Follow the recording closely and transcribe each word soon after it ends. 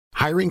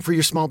Hiring for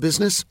your small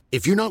business?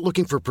 If you're not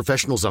looking for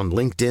professionals on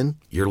LinkedIn,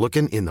 you're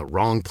looking in the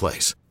wrong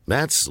place.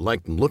 That's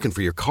like looking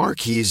for your car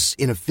keys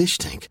in a fish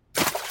tank.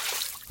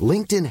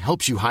 LinkedIn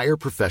helps you hire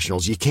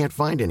professionals you can't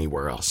find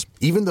anywhere else,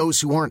 even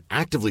those who aren't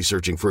actively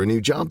searching for a new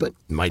job but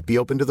might be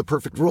open to the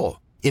perfect role.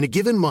 In a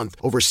given month,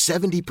 over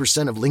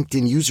 70% of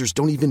LinkedIn users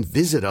don't even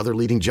visit other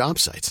leading job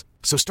sites.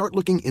 So start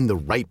looking in the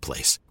right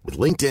place. With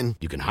LinkedIn,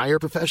 you can hire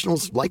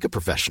professionals like a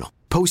professional.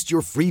 Post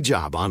your free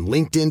job on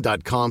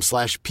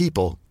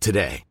linkedin.com/people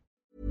today.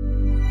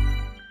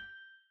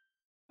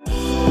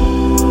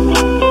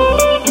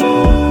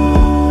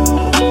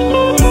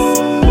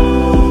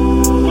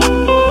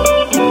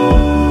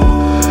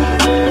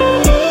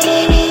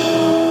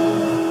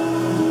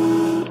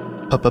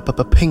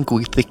 Pink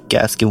with thick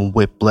asking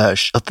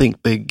whiplash. I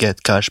think big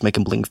get cash, make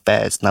him blink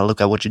fast. Now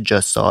look at what you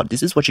just saw.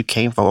 This is what you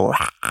came for.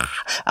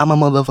 I'm a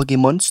motherfucking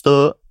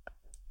monster.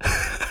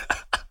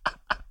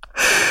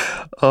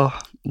 Oh,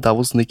 that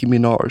was Nicki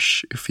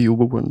Minaj, if you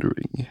were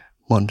wondering.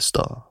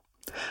 Monster.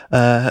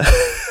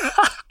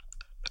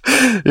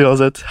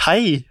 Uansett,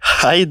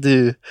 hei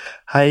du.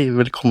 Hei,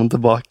 velkommen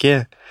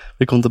tilbake.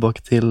 Velkommen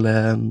tilbake til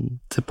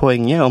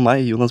poenget og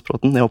meg, Jonas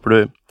Bråten. Jeg håper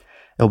du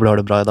har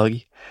det bra i dag.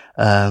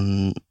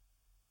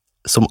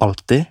 Som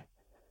alltid.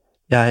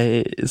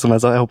 Som jeg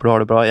sa, jeg håper du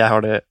har det bra. Jeg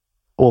har det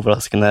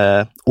overraskende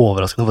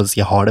faktisk,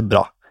 jeg har det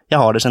bra. Jeg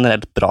har det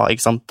generelt bra,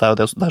 ikke sant? Det er jo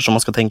det er sånn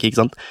man skal tenke,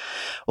 ikke sant?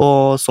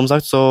 Og som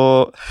sagt,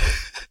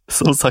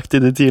 som sagt i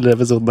de tidligere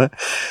episodene,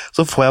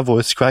 så får jeg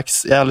voice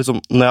cracks. Det er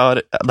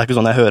ikke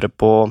sånn jeg hører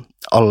på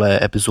alle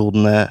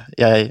episodene,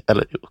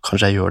 eller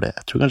kanskje jeg gjør det,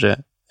 jeg tror kanskje,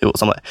 jo,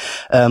 samme det.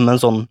 Men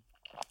sånn,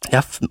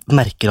 jeg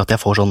merker at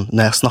jeg får sånn,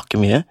 når jeg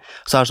snakker mye,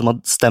 så er det som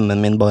at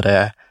stemmen min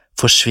bare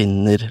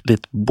forsvinner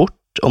litt bort,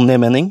 om det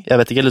er mening. Jeg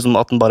vet ikke, liksom,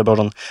 at den bare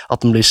sånn,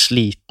 at den blir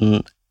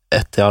sliten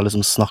etter jeg har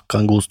liksom snakket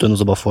en god stund, og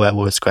så bare får jeg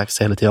voice cracks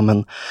hele tiden,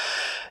 men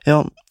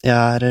ja, jeg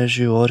er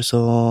 20 år,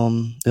 så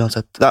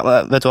uansett. Nei,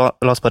 vet du hva,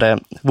 la oss bare,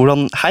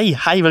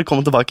 hei,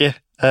 velkommen tilbake.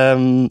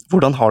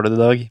 Hvordan har du det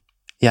i dag?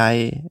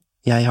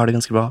 Jeg har det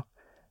ganske bra.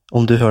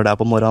 Om du hører det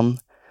på morgenen,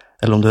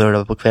 eller om du hører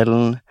det på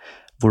kvelden,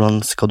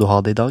 hvordan skal du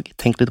ha det i dag?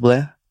 Tenk litt på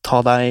det.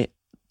 Ta deg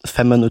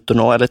 5 minutter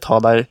nå, eller ta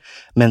deg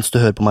mens du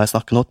hører på meg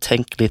snakke nå,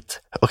 tenk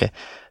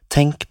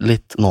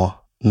litt nå,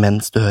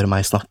 mens du hører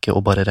meg snakke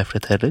og bare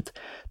reflektere litt.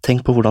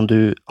 Tenk på hvordan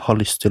du har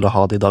lyst til å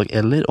ha det i dag,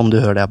 eller om du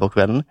hører det her på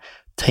kvelden,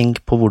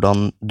 tenk på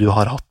hvordan du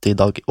har hatt det i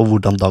dag, og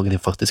hvordan dagen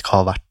din faktisk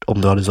har vært, om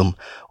du har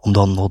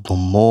nådd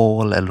noen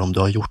mål, eller om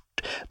du har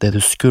gjort det du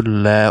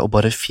skulle, og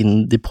bare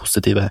finn de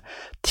positive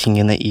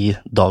tingene i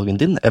dagen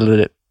din,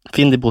 eller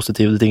finn de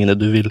positive tingene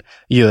du vil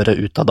gjøre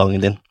ut av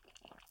dagen din.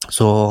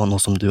 Så nå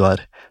som du har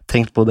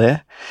tenkt på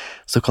det,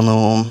 så kan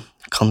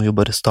vi jo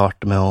bare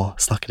starte med å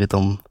snakke litt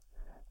om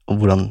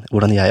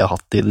hvordan jeg har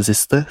hatt det i det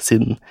siste,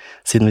 siden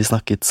vi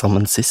snakket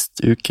sammen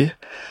sist uke.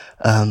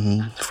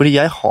 Fordi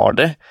jeg har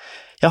det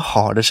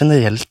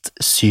generelt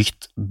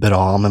sykt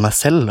bra med meg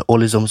selv, og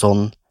liksom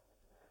sånn,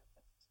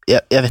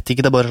 jeg vet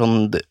ikke, det er bare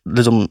sånn,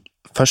 liksom,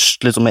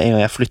 først liksom med en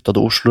gang jeg flyttet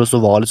til Oslo, så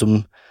var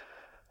liksom,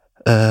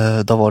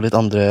 da var litt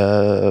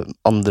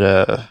andre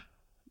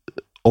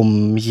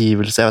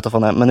omgivelse, jeg vet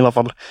ikke, men i hvert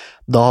fall,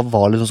 da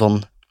var liksom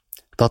sånn,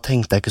 da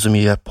tenkte jeg ikke så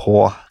mye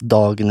på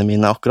dagene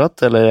mine akkurat,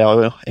 eller jeg har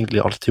jo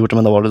egentlig alltid gjort det,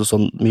 men da var det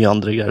sånn mye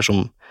andre greier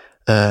som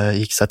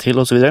gikk seg til,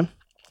 og så videre.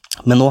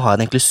 Men nå har jeg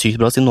det egentlig sykt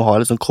bra, siden nå har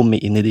jeg liksom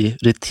kommet inn i de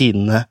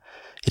rutinene,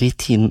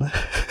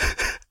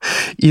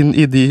 inn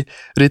i de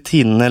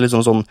rutinene,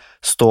 liksom sånn,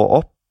 stå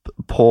opp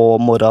på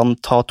morgenen,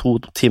 ta 2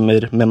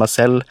 timer med meg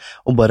selv,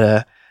 og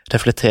bare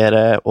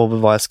reflektere over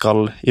hva jeg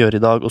skal gjøre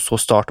i dag, og så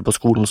starte på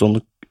skolen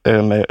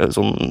med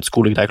sånn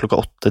skolegreier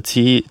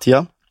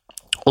 8-10-tida,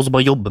 og så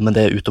bare jobbe med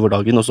det utover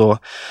dagen, og så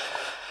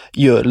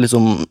gjøre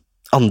liksom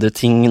andre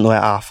ting når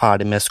jeg er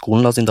ferdig med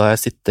skolen, da, siden da har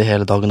jeg sittet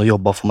hele dagen og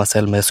jobbet for meg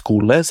selv med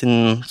skole,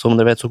 siden, som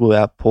dere vet, så går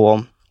jeg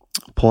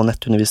på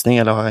nettundervisning,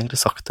 eller har jeg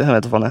egentlig sagt det, jeg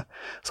vet ikke,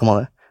 samme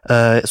det.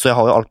 Så jeg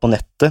har jo alt på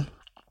nettet,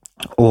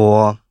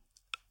 og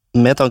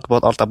med tanke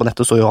på at alt er på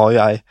nettet, så har jo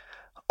jeg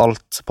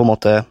alt på en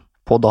måte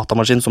på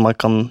datamaskin, så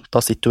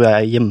da sitter jo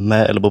jeg hjemme,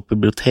 eller på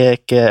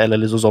biblioteket,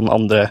 eller liksom sånn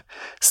andre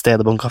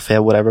steder på en kafé,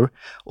 whatever,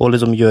 og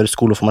liksom gjør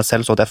skole for meg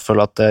selv, så at jeg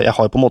føler at jeg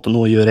har på en måte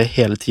noe å gjøre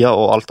hele tiden,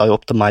 og alt er jo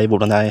opp til meg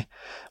hvordan jeg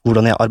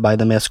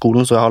arbeider med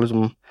skolen, så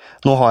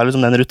nå har jeg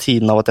liksom den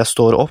rutinen av at jeg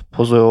står opp,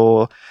 og så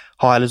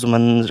har jeg liksom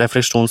en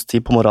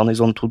refleksjonstid på morgenen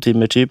i sånn 2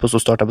 timer typ, og så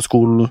starter jeg på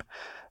skolen,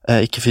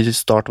 ikke fysisk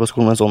starte på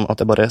skolen, men sånn at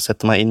jeg bare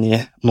setter meg inn i,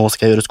 nå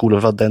skal jeg gjøre skole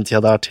fra den tida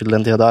der til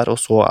den tida der, og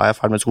så er jeg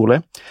ferdig med skole.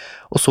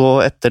 Og så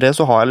etter det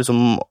så har jeg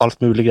liksom alt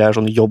mulig greier,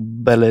 sånn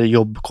jobb, eller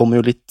jobb kommer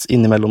jo litt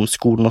innimellom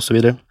skolen og så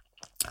videre,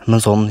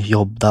 men sånn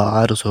jobb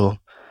der, og så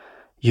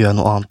gjør jeg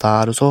noe annet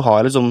der, og så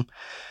har jeg liksom,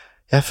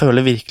 jeg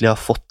føler virkelig jeg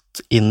har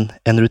fått inn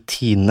en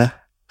rutine,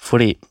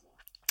 fordi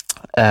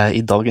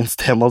i dagens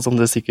tema, som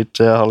dere sikkert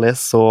har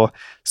lest, så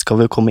skal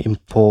vi komme inn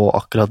på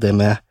akkurat det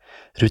med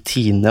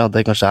rutine, og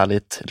det kanskje er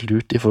litt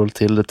lurt i forhold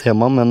til det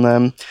temaet,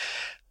 men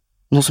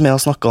Nå som jeg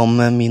har snakket om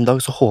min dag,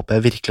 så håper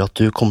jeg virkelig at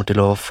du kommer til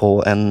å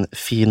få en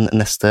fin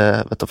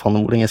neste, vet du faen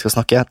hvor lenge jeg skal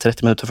snakke,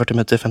 30 minutter, 40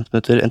 minutter, 15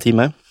 minutter, en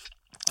time.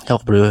 Jeg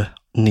håper du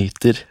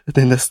nyter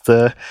de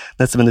neste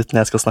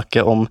minuttene jeg skal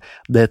snakke om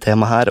det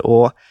temaet her,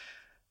 og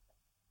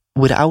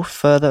without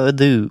further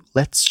ado,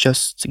 let's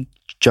just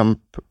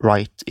jump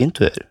right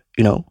into it,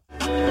 you know?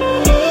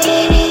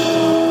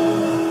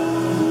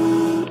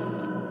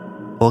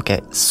 Ok,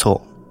 så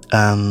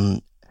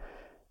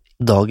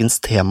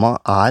dagens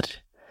tema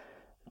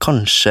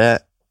kanskje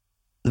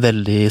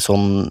veldig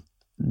sånn,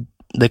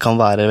 det kan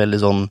være veldig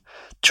sånn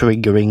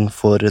triggering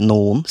for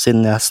noen,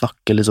 siden jeg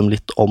snakker liksom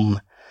litt om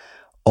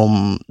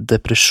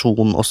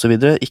depresjon og så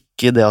videre.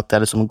 Ikke det at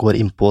jeg liksom går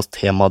inn på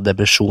tema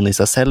depresjon i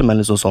seg selv, men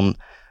liksom sånn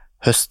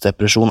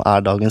høstdepresjon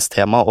dagens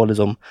tema, og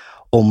liksom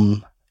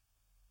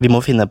vi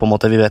må finne på en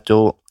måte, vi vet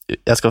jo,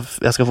 jeg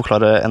skal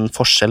forklare en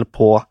forskjell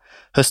på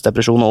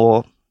høstdepresjon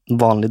og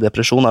vanlig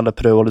depresjon, eller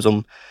prøve å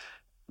liksom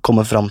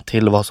komme fram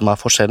til hva som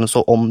forskjellen,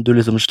 så om du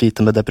liksom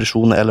sliter med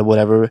depresjon eller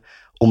whatever,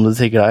 om det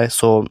trigger deg,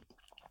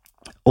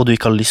 og du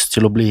ikke har lyst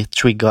til å bli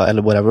trigget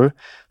eller whatever,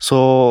 så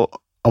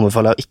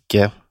anbefaler jeg å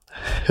ikke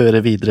høre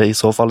videre i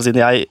så fall,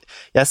 siden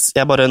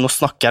jeg bare, nå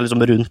snakker jeg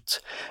liksom rundt,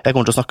 jeg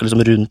kommer til å snakke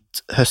liksom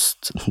rundt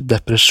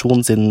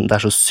høstdepresjon, siden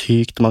det så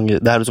sykt mange,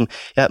 det liksom,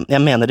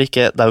 jeg mener det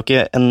ikke, det jo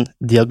ikke en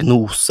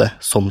diagnose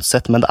sånn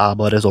sett, men det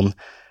bare sånn,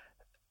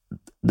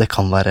 det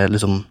kan være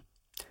liksom,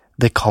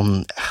 det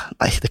kan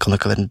jo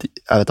ikke være,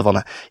 jeg vet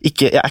hva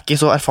jeg ikke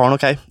så erfaren,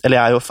 ok, eller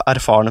jeg jo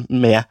erfaren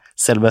med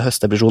selve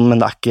høstdepresjonen, men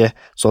det ikke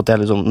så at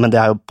jeg liksom, men det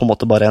jo på en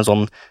måte bare en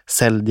sånn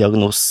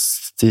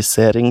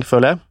selvdiagnostisering,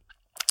 føler jeg.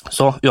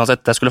 Så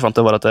uansett, det skulle frem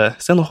til var at,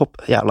 se nå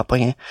hopp, jævla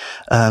poenget,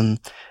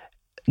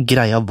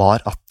 greia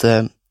var at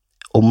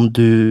om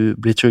du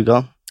blir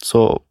trigget,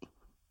 så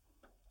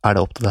det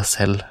opp til deg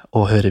selv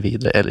å høre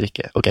videre eller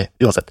ikke. Ok,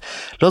 uansett,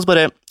 la oss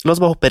bare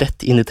hoppe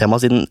rett inn i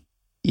temaet, siden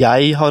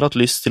jeg har hatt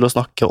lyst til å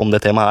snakke om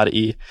det temaet her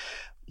i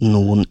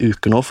noen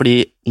uker nå,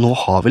 fordi nå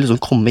har vi liksom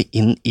kommet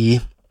inn i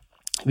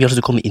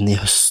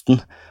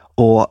høsten,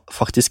 og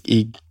faktisk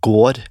i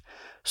går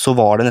så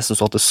var det nesten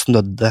så at det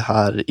snødde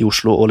her i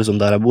Oslo, og liksom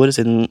der jeg bor,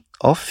 siden,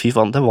 fy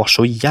faen, det var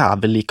så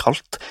jævlig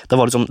kaldt, det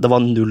var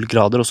 0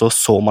 grader, og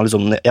så man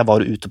liksom, jeg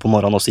var ute på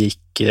morgenen, og så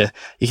gikk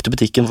til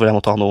butikken, for jeg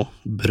måtte ha noe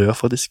brød,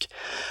 faktisk.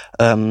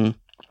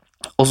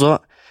 Og så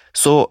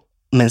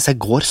mens jeg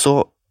går,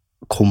 så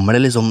kommer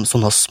det liksom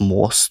sånne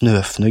små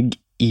snøfnugg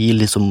i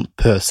liksom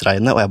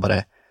pøsregnet, og jeg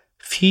bare,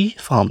 fy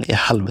faen i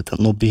helvete,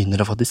 nå begynner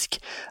det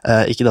faktisk.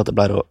 Ikke det at det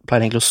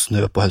pleier egentlig å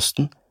snø på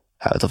høsten,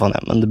 jeg vet hva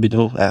faen men det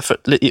begynner jo,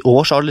 i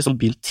år så har det liksom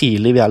begynt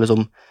tidlig, vi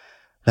liksom,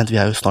 vi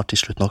jo snart i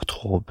slutten av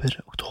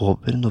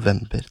oktober,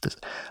 november,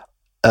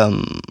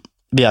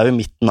 vi jo i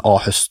midten av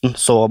høsten,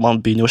 så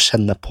man begynner jo å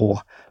kjenne på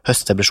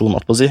høstdepresjon,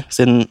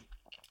 siden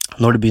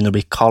når det begynner å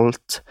bli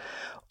kaldt,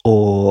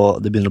 og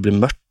det begynner å bli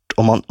mørkt,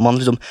 og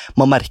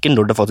man merker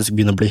når det faktisk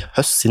begynner å bli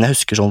høst, siden jeg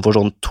husker sånn for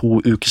sånn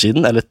 2 uker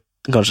siden, eller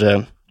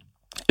kanskje,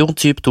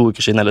 typ 2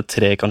 uker siden, eller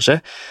 3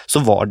 kanskje, så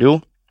var det jo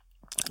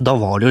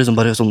liksom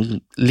bare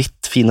sånn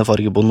litt fine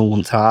farger på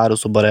noen trær, og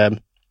så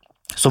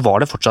var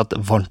det fortsatt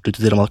varmt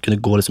ute til man kunne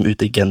gå liksom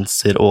ut i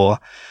genser, og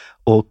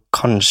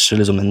kanskje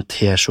liksom en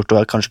t-skjorte, og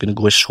jeg kanskje kunne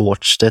gå i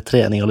shorts til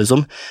trening,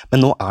 liksom, men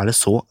nå det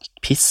så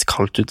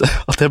pisskaldt ute,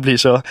 at jeg blir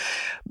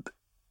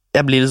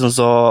liksom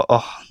så,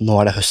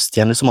 nå det høst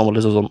igjen, liksom, man må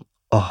liksom sånn,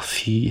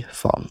 fy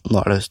faen, nå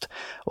det høst,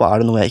 og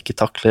det noe jeg ikke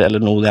takler, eller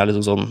noe jeg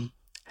liksom sånn,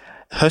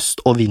 høst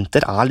og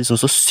vinter liksom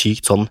så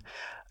sykt sånn,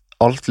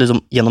 alt liksom,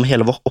 gjennom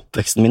hele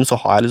oppveksten min, så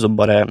har jeg liksom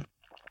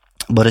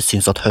bare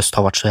syntes at høst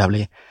har vært så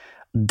jævlig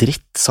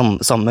dritt,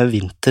 samme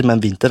vinter,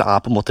 men vinter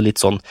på en måte litt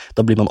sånn,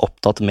 da blir man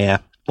opptatt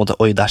med, på en måte,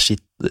 oi, det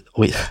shit,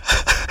 oi,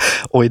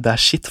 oi, det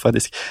shit,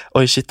 faktisk,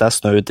 oi, shit, det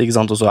snø ute, ikke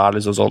sant, og så det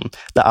liksom sånn,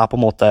 det på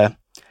en måte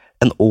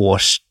en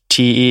årstid,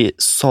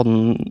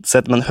 sånn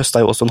sett, men høst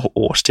jo også en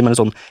årstid, men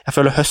sånn, jeg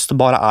føler høst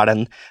bare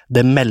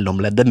det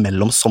mellomleddet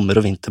mellom sommer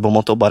og vinter, på en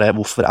måte, og bare,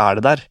 hvorfor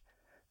det der?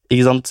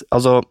 Ikke sant?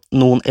 Altså,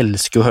 noen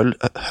elsker jo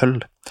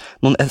høll.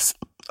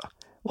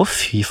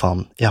 Fy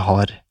faen, jeg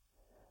har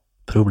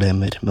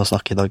problemer med å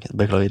snakke i dag,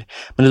 beklager.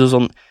 Men det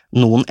sånn,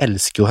 noen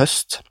elsker jo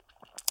høst,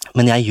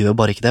 men jeg gjør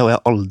bare ikke det, og jeg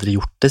har aldri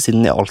gjort det,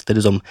 siden jeg har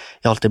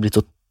alltid blitt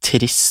så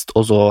trist,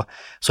 og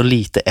så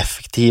lite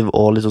effektiv,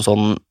 og liksom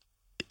sånn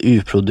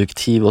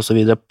uproduktiv og så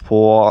videre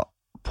på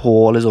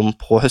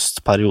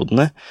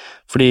høstperiodene,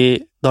 fordi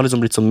det har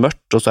liksom blitt så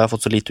mørkt, og så har jeg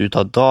fått så lite ut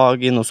av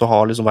dagen, og så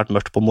har det liksom vært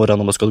mørkt på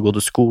morgenen når man skal gå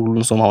til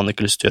skolen, så har man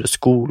ikke lyst til å gjøre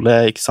skole,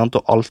 ikke sant,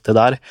 og alt det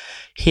der,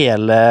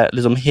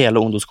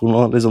 hele ungdomsskolen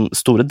og liksom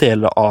store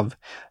deler av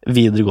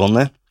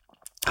videregående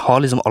har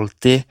liksom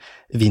alltid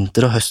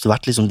vinter og høst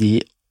vært liksom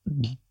de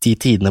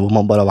tidene hvor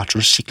man bare har vært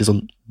sånn skikkelig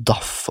sånn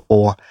daff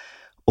og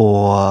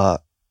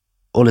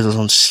liksom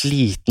sånn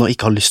sliten og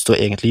ikke har lyst til å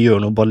egentlig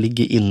gjøre noe, bare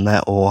ligge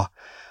inne og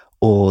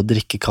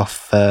drikke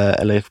kaffe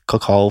eller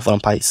kakao foran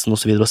peisen og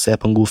så videre, og se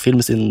på en god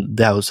film, siden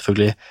det jo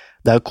selvfølgelig,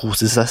 det jo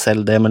kos i seg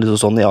selv det, men liksom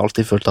sånn, jeg har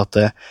alltid følt at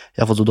jeg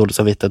har fått så dårlig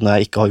samvittighet når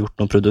jeg ikke har gjort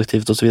noe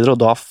produktivt og så videre,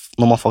 og da,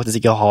 når man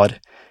faktisk ikke har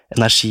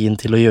energien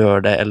til å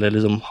gjøre det, eller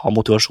liksom ha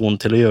motivasjon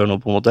til å gjøre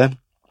noe på en måte,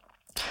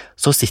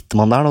 så sitter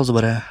man der da, og så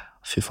bare,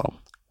 fy faen,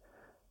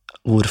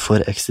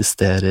 hvorfor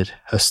eksisterer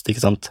høst,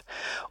 ikke sant?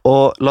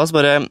 Og la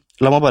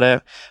meg bare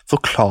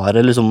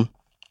forklare liksom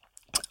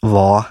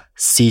hva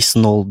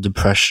seasonal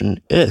depression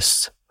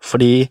is,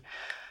 fordi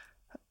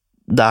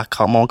man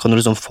kan jo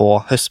liksom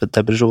få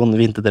høstdepresjon,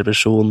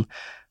 vinterdepresjon,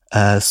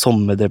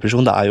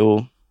 sommerdepresjon, det er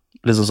jo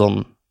liksom sånn,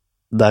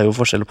 det er jo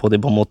forskjell på de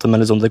på en måte,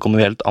 men liksom det kommer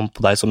jo helt an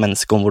på deg som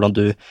menneske om hvordan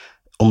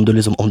om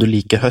du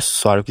liker høst,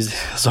 så er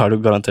det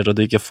jo garantert at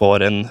du ikke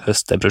får en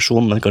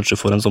høstdepresjon, men kanskje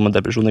får en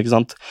sommerdepresjon, ikke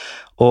sant?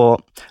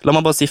 Og la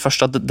meg bare si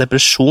først at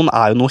depresjon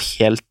er jo noe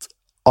helt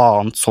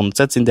annet sånn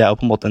sett, siden det er jo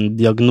på en måte en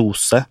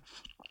diagnose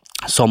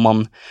som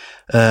man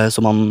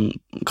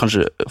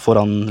kanskje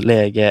får an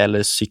lege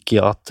eller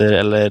psykiater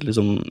eller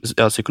liksom,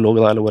 ja, psykolog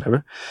da, eller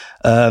whatever.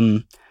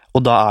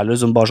 Og da er det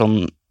liksom bare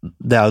sånn,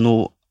 det er jo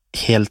noe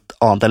helt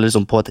annet, eller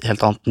liksom på et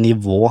helt annet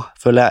nivå,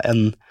 føler jeg,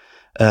 enn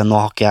nå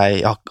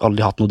jeg har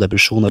aldri hatt noe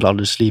depresjon, eller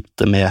aldri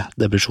slipt med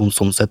depresjon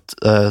sånn sett,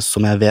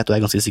 som jeg vet, og jeg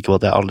er ganske sikker på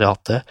at jeg aldri har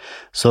hatt det.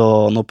 Så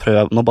nå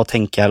bare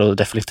tenker jeg og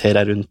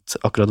reflekterer jeg rundt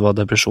akkurat hva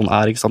depresjon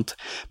er, ikke sant?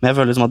 Men jeg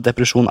føler liksom at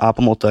depresjon er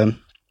på en måte,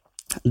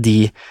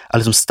 det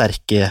er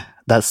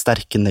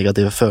sterke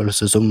negative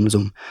følelser som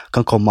liksom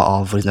kan komme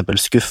av for eksempel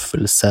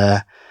skuffelse,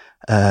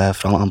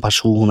 fra en annen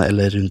person,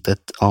 eller rundt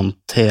et annet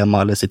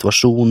tema eller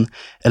situasjon,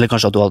 eller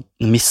kanskje at du har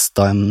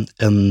mistet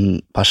en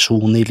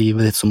person i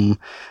livet ditt som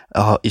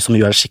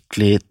gjør deg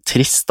skikkelig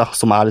trist, da,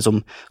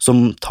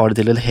 som tar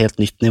det til et helt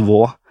nytt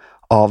nivå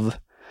av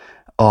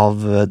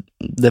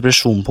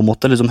depresjon på en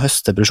måte. Liksom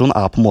høstdepresjon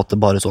er på en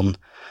måte bare sånn,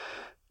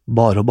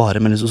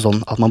 men liksom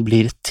sånn at man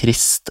blir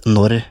trist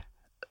når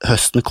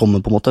høsten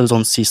kommer på en måte,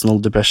 sånn seasonal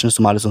depression,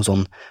 som er liksom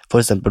sånn,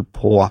 for eksempel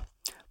på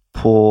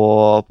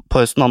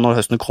høsten, når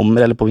høsten kommer,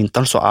 eller på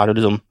vinteren, så er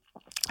det liksom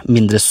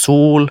mindre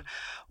sol,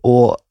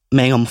 og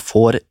med en gang man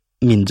får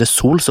mindre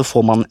sol, så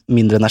får man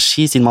mindre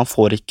energi, siden man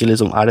får ikke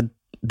liksom, er det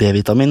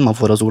D-vitamin man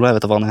får av sola, jeg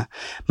vet ikke hva det er,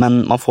 men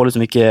man får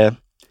liksom ikke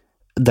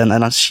den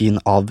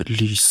energien av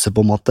lyset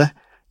på en måte,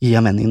 gir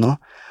jeg mening nå,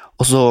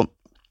 og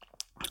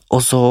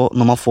så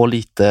når man får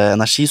lite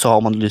energi, så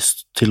har man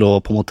lyst til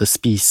å på en måte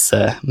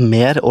spise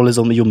mer, og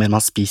liksom jo mer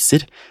man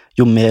spiser,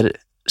 jo mer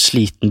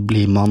sliten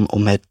blir man og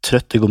mer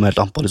trøtt. Det går mer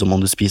helt an på liksom,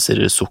 om du spiser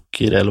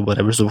sukker eller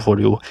whatever, så får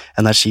du jo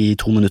energi i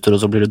 2 minutter,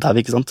 og så blir du dau,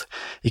 ikke sant?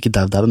 Ikke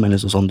dau, men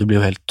liksom sånn, du blir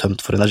jo helt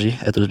tømt for energi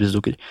etter å spise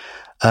sukker.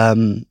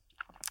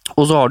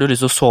 Og så har du jo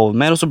lyst til å sove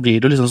mer, og så blir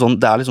det liksom sånn,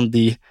 det er liksom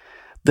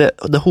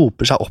det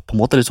hoper seg opp på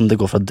en måte, liksom det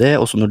går fra det,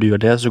 og så når du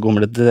gjør det, så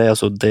kommer det, og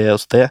så det,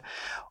 og så det.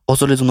 Og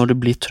så liksom når du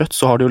blir trøtt,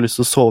 så har du jo lyst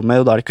til å sove mer,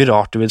 og da er det ikke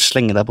rart du vil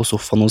slenge deg på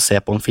sofaen og se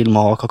på en film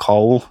og ha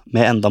kakao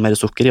med enda mer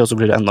sukker i, og så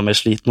blir du enda mer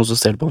sliten, og så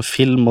ser du på en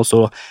film, og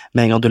så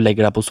med en gang du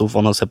legger deg på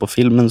sofaen og ser på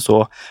filmen,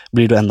 så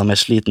blir du enda mer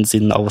sliten,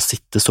 siden av å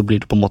sitte så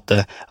blir du på en måte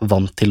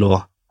vant til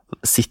å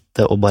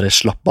sitte og bare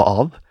slappe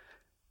av.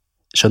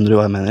 Skjønner du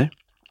hva jeg mener?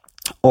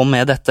 Og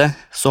med dette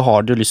så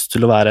har du lyst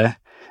til å være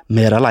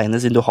mer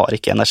alene, siden du har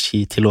ikke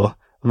energi til å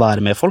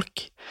være med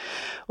folk.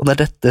 Og det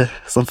er dette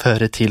som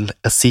fører til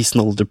a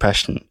seasonal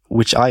depression,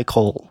 which I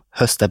call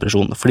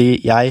høstdepresjon, fordi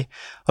jeg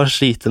har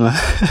slitt med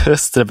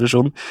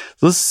høstdepresjon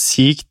så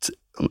sykt,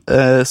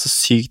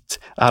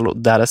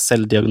 det er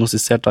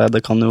selvdiagnostisert,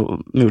 det kan jo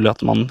mulig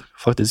at man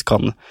faktisk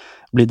kan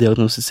bli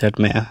diagnostisert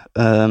med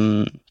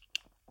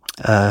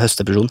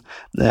høstdepresjon,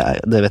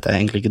 det vet jeg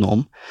egentlig ikke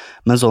noe om,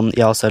 men sånn,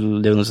 jeg har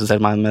selv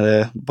diagnostisert meg med det,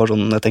 bare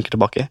sånn jeg tenker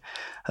tilbake,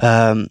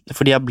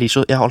 fordi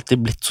jeg har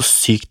alltid blitt så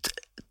sykt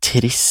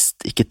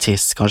trist, ikke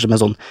trist kanskje, men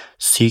sånn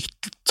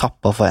sykt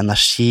tappet for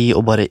energi,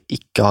 og bare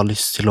ikke har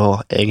lyst til å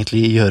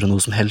egentlig gjøre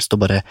noe som helst,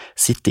 og bare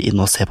sitte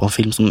inne og se på en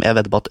film, som jeg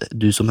vet på at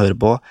du som hører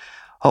på,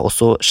 har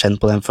også kjent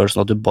på den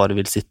følelsen at du bare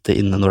vil sitte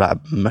inne når det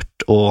er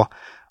mørkt,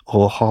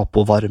 og ha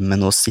på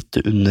varmen, og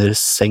sitte under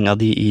senga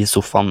di i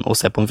sofaen og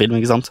se på en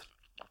film, ikke sant?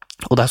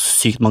 Og det er så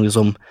sykt mange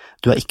som,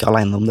 du er ikke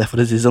alene om det,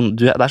 for å si sånn,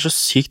 det er så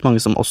sykt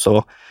mange som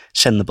også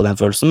kjenner på den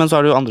følelsen, men så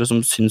er det jo andre som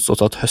synes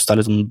også at høst er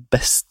liksom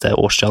beste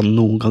årstiden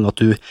noen gang, at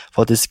du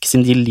faktisk,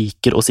 siden de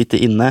liker å sitte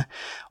inne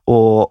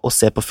og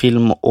se på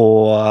film,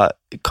 og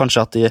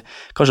kanskje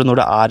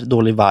når det er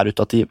dårlig vær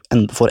ute, at de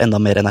får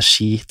enda mer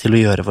energi til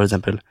å gjøre for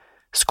eksempel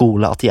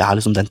skole, at de er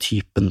liksom den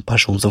typen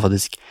person som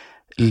faktisk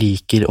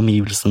liker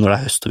omgivelsene når det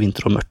er høst og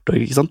vinter og mørkt,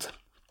 ikke sant?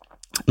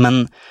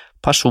 Men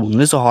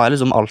personlig så har jeg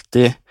liksom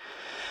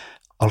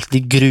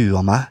alltid grua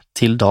meg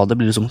til da det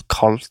blir liksom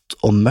kaldt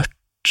og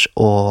mørkt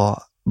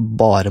og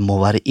bare må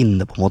være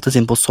inne på en måte,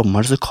 siden på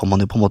sommeren så kan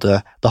man jo på en måte,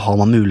 da har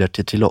man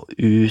muligheter til å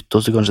ut og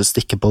så kanskje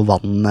stikke på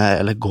vannet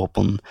eller gå på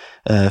en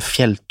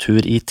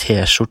fjelltur i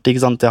t-skjorte,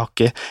 ikke sant?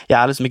 Jeg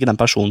er liksom ikke den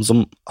personen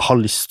som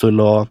har lyst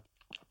til å,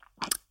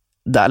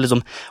 det er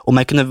liksom, om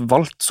jeg kunne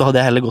valgt så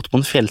hadde jeg heller gått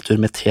på en fjelltur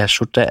med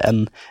t-skjorte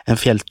enn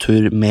en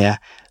fjelltur med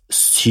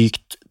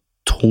sykt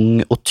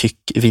tung og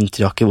tykk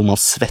vinterjakke hvor man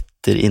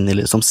svetter inni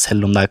liksom,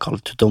 selv om det er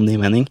kaldt ute, om det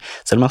gir mening,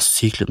 selv om jeg har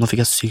sykt lyst, nå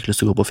fikk jeg sykt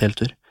lyst til å gå på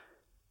fjelltur.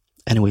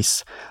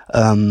 Anyways,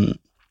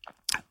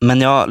 men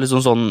ja,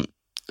 liksom sånn,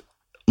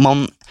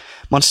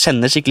 man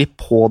kjenner skikkelig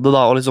på det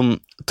da, og liksom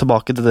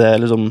tilbake til det,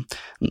 liksom,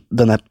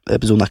 denne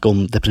episoden ikke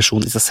om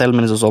depresjon i seg selv,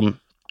 men liksom sånn,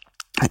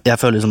 jeg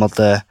føler liksom at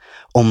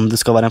om det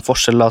skal være en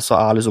forskjell da, så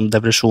liksom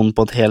depresjon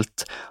på et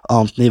helt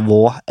annet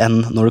nivå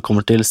enn når det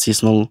kommer til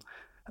seasonal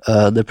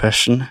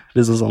depression,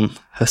 liksom sånn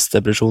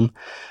høstdepresjon.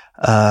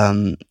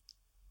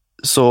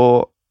 Så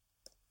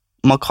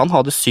man kan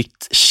ha det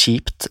sykt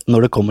kjipt når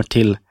det kommer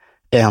til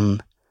en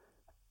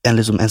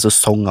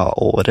sesong av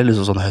året,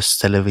 liksom sånn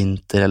høst eller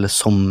vinter eller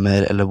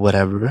sommer eller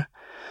whatever.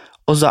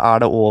 Og så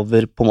det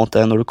over på en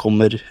måte når du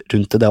kommer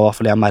rundt det, i hvert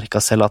fall jeg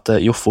merket selv at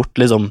jo fort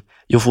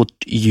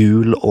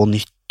jul og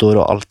nyttår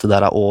og alt det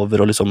der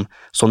over, og liksom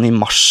sånn i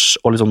mars,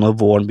 og liksom når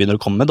våren begynner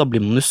å komme, da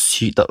blir man jo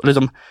syk,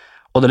 liksom,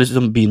 og det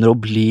liksom begynner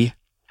å bli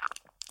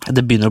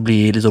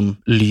liksom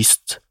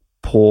lyst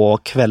på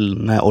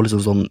kveldene, og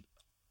liksom sånn,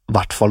 i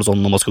hvert fall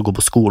sånn når man skal gå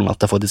på skolen, at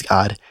det faktisk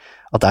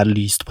at det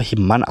lyst på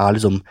himmelen,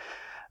 liksom,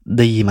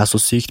 det gir meg så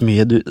sykt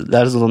mye,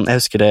 det sånn, jeg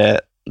husker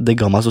det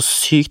ga meg så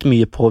sykt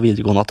mye på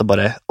videregående, at det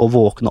bare, å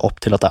våkne opp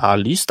til at det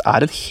lyst,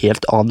 en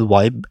helt annen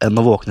vibe enn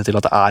å våkne til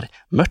at det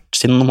mørkt,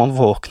 siden når man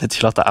våkner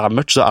til at det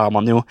mørkt, så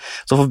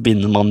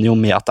forbinder man jo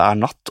med at det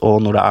natt,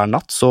 og når det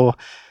natt, så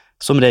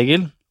som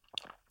regel,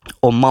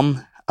 om man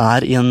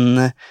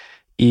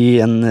i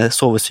en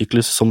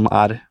sovesyklus som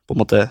på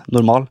en måte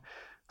normal,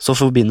 så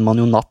forbinder man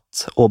jo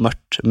natt og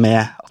mørkt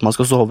med at man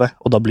skal sove,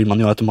 og da blir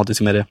man jo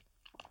automatisk mer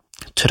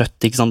trøtt,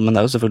 ikke sant, men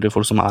det jo selvfølgelig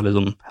folk som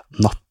liksom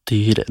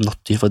nattdyr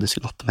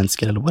faktisk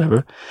nattmennesker eller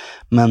whatever,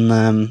 men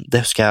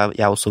det husker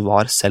jeg også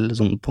var selv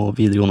sånn på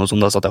videregående og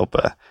sånn, da satt jeg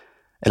oppe,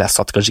 eller jeg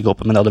satt kanskje ikke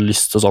oppe, men jeg hadde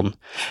lyst og sånn,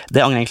 det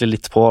angrer jeg egentlig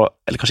litt på,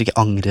 eller kanskje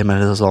ikke angrer, men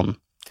det sånn,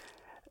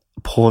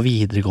 på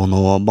videregående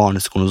og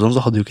barneskolen og sånn,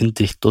 så hadde jo ikke en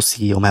dritt å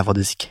si om jeg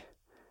faktisk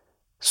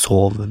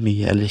sov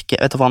mye eller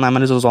ikke, vet du hva, nei,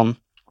 men liksom sånn,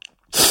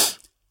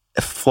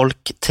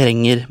 folk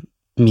trenger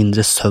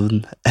mindre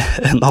søvn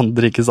enn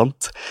andre, ikke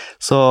sant,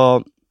 så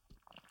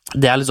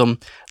det liksom,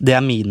 det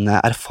mine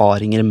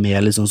erfaringer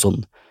med liksom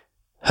sånn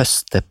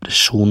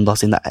høstdepresjon da,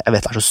 siden jeg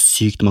vet det så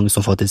sykt mange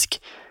som faktisk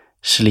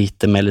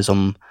sliter med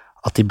liksom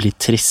at de blir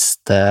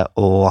triste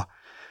og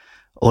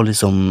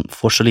liksom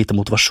får så lite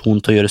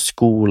motivasjon til å gjøre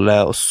skole,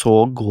 og så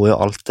går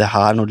jo alt det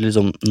her,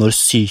 når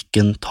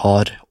syken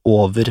tar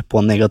over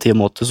på en negativ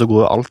måte, så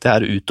går jo alt det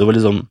her utover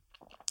liksom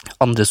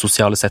andre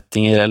sosiale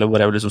settinger, eller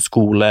hvor liksom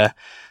skole,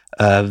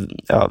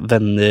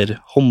 venner,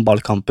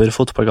 håndballkamper,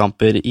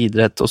 fotballkamper,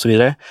 idrett og så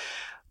videre.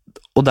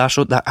 Og det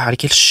det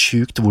ikke helt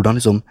sykt hvordan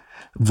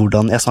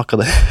jeg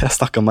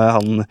snakket med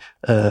han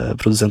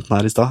produsenten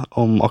her i sted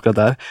om akkurat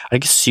det her, det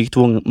ikke sykt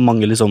hvor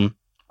mange liksom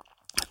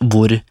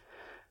hvor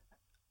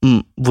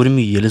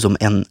mye liksom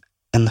en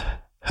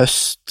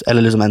høst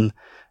eller liksom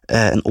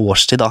en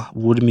årstid da,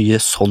 hvor mye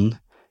sånn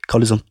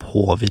kan liksom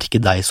påvirke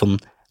deg som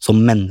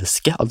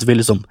menneske, at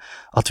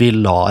vi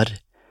lar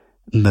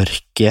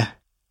mørket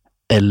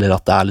eller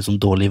at det liksom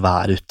dårlig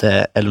vær ute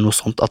eller noe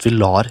sånt, at vi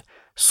lar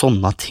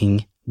sånne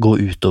ting gå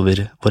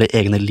utover våre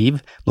egne liv,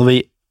 når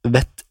vi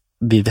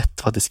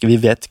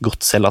vet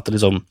godt selv at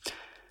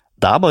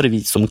det bare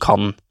vi som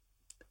kan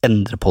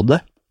endre på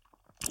det,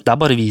 det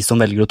bare vi som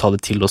velger å ta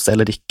det til oss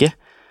eller ikke,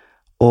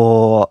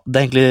 og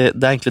det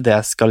egentlig det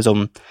jeg skal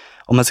om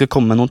jeg skal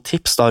komme med noen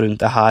tips da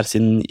rundt det her,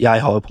 siden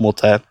jeg har jo på en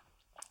måte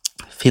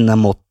finne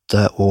en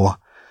måte å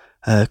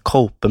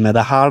cope med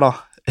det her da,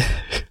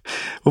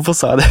 hvorfor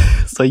sa jeg det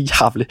så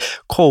jævlig,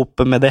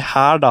 cope med det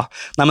her da,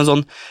 nei men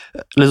sånn,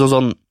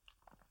 sånn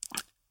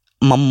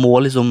man må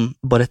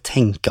bare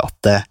tenke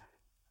at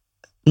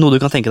noe du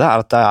kan tenke deg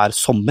at det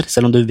sommer,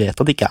 selv om du vet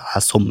at det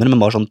ikke sommer, men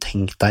bare sånn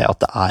tenk deg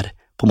at det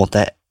på en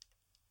måte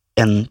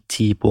en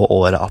tid på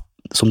året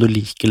som du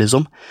liker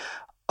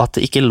at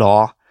det ikke det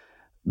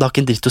har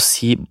ikke en dritt å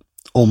si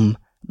om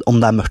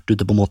det mørkt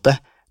ute på en måte,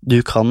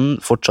 du kan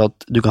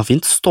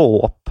fint stå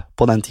opp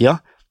på den tida,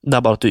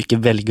 det bare at du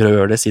ikke velger å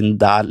gjøre det, siden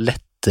det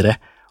lettere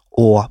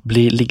å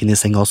bli liggende i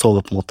senga og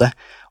sove på en måte,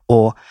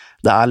 og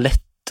det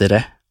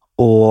lettere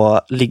å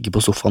ligge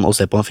på sofaen og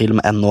se på en film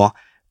enn å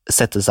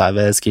sette seg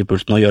ved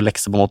skrivepulten og gjøre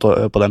lekser på en måte og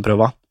øve på den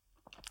prøva.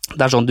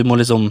 Det sånn,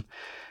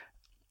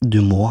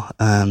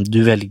 du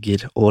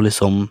velger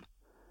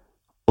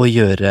å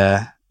gjøre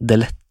det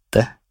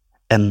lette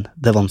enn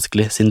det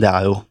vanskelig, siden det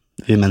jo,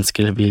 vi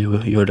mennesker vil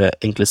jo gjøre det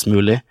enklest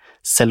mulig,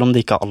 selv om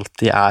det ikke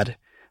alltid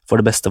for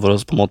det beste for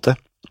oss på en måte.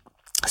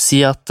 Si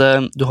at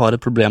du har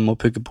et problem med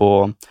å pukke på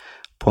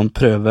en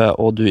prøve,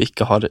 og du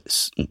har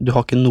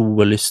ikke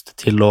noe lyst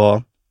til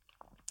å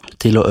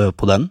øve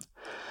på den,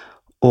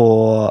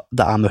 og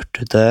det mørkt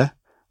ute,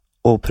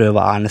 og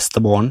prøva neste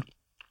morgen.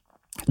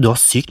 Du har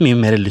sykt mye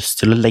mer lyst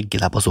til å legge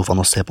deg på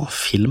sofaen og se på en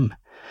film,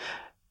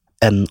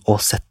 enn å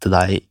sette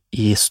deg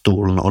i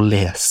stolen og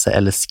lese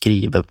eller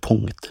skrive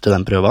punkter til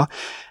den prøva.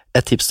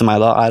 Et tips til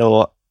meg da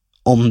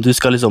om du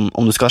skal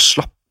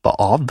slappe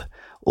av,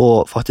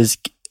 og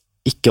faktisk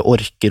ikke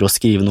orker å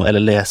skrive noe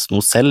eller lese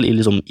noe selv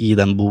i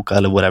den boka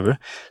eller whatever,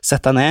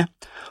 sett deg ned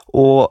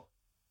og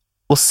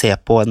se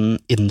på en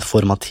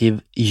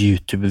informativ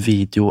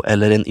YouTube-video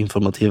eller en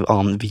informativ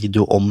annen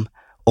video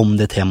om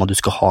det temaet du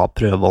skal ha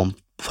prøve om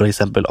for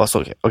eksempel,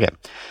 altså, ok,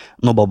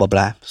 nå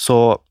babler jeg,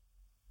 så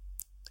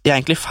jeg er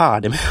egentlig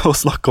ferdig med å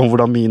snakke om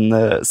hvordan min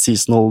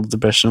seasonal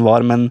depression var,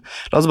 men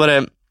la oss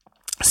bare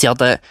si at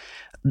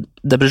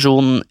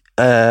depresjon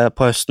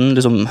på høsten,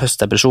 liksom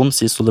høstdepresjon,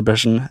 seasonal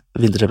depression,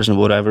 vinterdepression,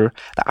 whatever,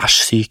 det er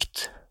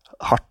sykt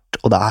hardt,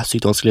 og det er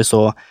sykt vanskelig,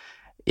 så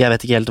jeg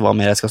vet ikke helt hva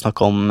mer jeg skal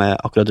snakke om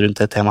akkurat rundt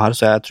det temaet her,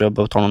 så jeg tror jeg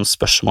bare tar noen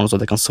spørsmål, så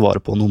at jeg kan svare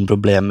på noen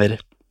problemer,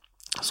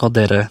 så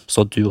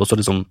at du også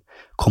liksom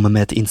kommer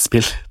med et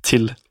innspill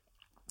til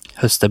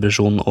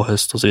høstdepresjon og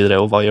høst og så videre,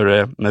 og hva gjør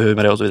det med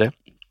humøret og så videre.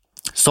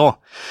 Så,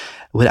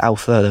 without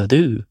further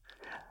ado,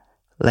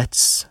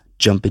 let's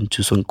jump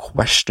into some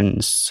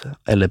questions,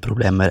 eller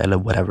problemer, eller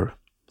whatever.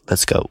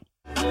 Let's go.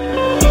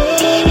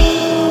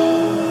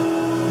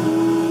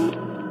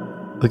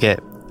 Ok,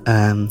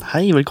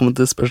 hei, velkommen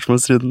til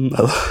spørsmålsrunden.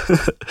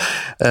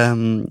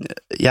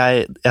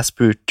 Jeg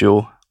spurte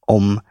jo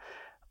om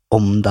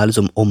det er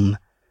liksom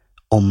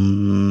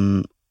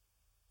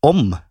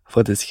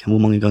faktisk, hvor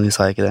mange ganger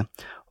sa jeg ikke det,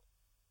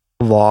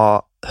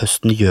 hva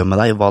høsten gjør med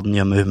deg, hva den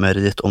gjør med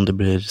humøret ditt, om det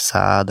blir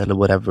sad eller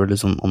whatever,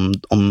 liksom, om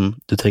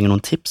du trenger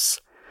noen tips.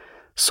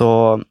 Så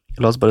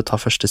la oss bare ta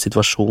første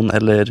situasjon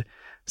eller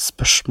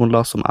spørsmål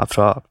da, som er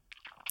fra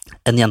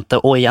en jente,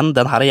 og igjen,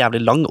 den her er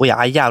jævlig lang, og jeg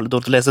er jævlig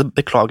dårlig til å lese,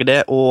 beklager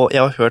det, og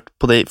jeg har hørt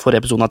på det i forrige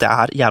episode at jeg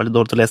er jævlig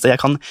dårlig til å lese,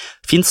 jeg kan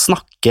fint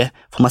snakke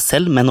for meg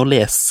selv, men å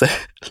lese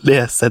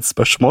et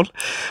spørsmål,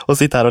 og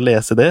sitte her og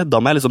lese det, da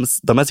må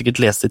jeg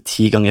sikkert lese det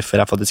 10 ganger før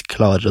jeg faktisk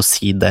klarer å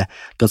si det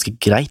ganske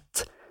greit.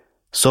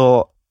 Så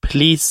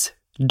please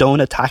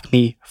don't attack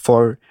me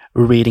for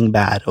reading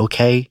bad,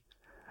 okay?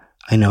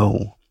 I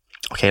know.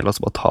 Ok, la oss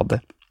bare ta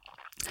det.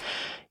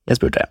 Jeg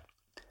spurte,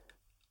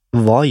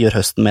 hva gjør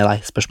høsten med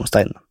deg?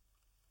 Spørsmålstegn.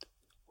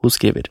 Hun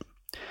skriver,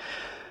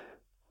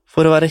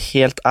 for å være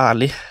helt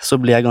ærlig, så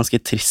blir jeg ganske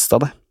trist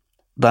av det.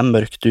 Det er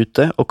mørkt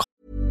ute, og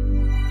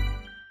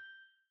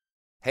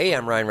Hey,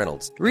 I'm Ryan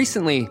Reynolds.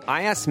 Recently,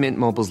 I asked Mint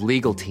Mobile's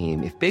legal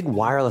team if big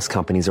wireless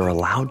companies are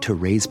allowed to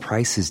raise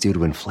prices due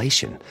to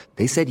inflation.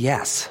 They said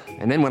yes.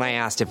 And then when I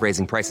asked if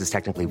raising prices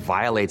technically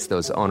violates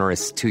those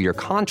onerous 2-year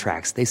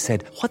contracts, they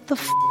said, what the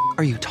f***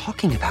 are you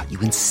talking about, you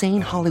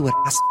insane Hollywood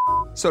ass f-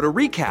 So to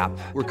recap,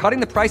 we're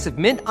cutting the price of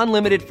Mint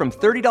Unlimited from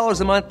 $30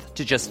 a month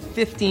to just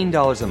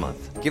 $15 a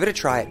month. Give it a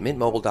try at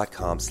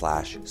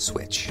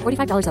mintmobile.com/switch.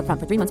 $45 up front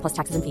for 3 months plus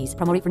taxes and fees.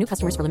 Promo rate for new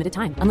customers for limited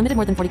time. Unlimited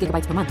more than 40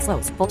 gigabytes per month.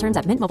 Slows full terms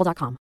at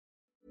mintmobile.com.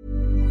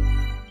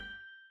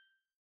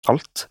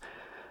 alt.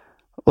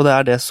 Og det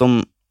er det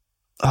som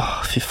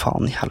fy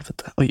faen i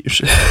helvete. Oi,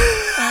 unnskyld.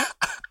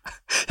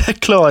 Jeg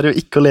klarer jo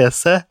ikke å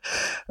lese.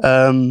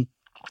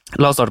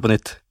 La oss starte på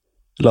nytt.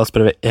 La oss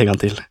prøve en gang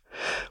til.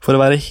 For å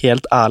være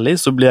helt ærlig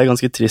så blir jeg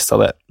ganske trist av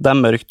det. Det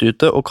er mørkt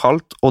ute og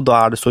kaldt, og da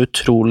er det så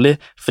utrolig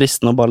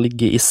fristende å bare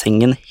ligge i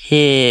sengen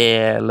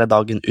hele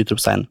dagen,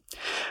 utropstegn.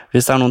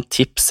 Hvis det er noen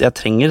tips jeg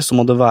trenger, så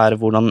må det være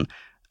hvordan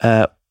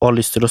å ha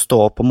lyst til å stå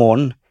opp om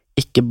morgenen,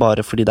 ikke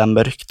bare fordi det er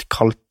mørkt,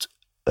 kaldt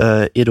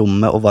i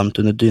rommet og varmt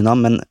under dyna,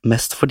 men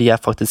mest fordi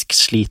jeg faktisk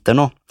sliter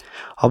nå.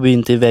 Har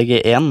begynt i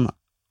VG1,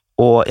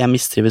 og jeg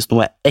mistrives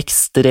noe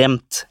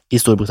ekstremt i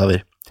store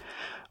bokstaver.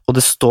 Og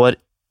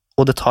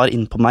det tar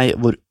inn på meg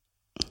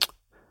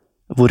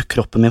hvor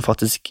kroppen min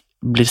faktisk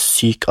blir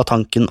syk av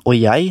tanken, og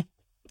jeg,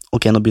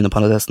 ok, nå begynner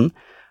parentesen,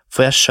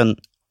 for jeg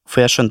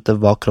skjønte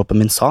hva kroppen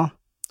min sa,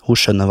 hun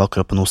skjønner hva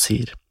kroppen hun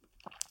sier.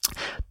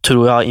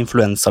 Tror jeg har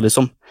influensa,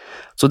 liksom.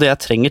 Så det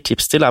jeg trenger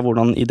tips til er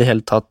hvordan i det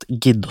hele tatt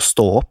gidde å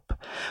stå opp.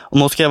 Og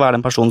nå skal jeg være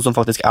den personen som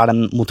faktisk er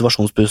den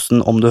motivasjonsbussen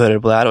om du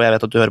hører på det her, og jeg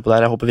vet at du hører på det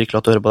her, jeg håper virkelig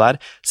at du hører på det her,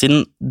 siden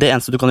det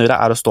eneste du kan gjøre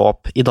er å stå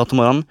opp. I dag til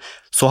morgenen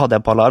så hadde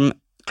jeg på alarm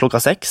klokka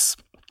 6,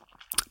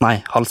 nei,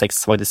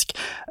 5:30 faktisk,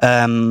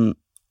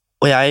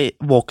 og jeg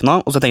våkna,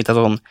 og så tenkte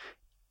jeg sånn,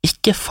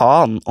 ikke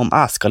faen om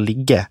jeg skal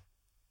ligge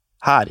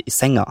her i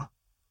senga.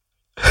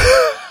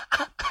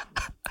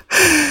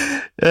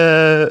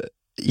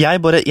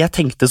 Jeg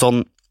tenkte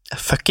sånn,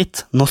 fuck it,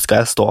 nå skal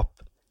jeg stå opp.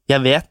 Jeg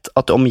vet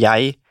at om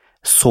jeg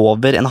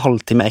sover en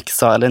halvtime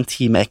ekstra eller en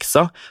time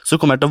ekstra, så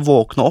kommer jeg til å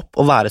våkne opp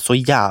og være så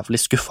jævlig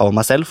skuffet over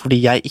meg selv, fordi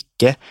jeg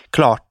ikke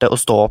klarte å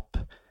stå opp.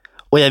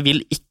 Og jeg vil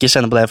ikke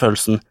kjenne på den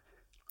følelsen.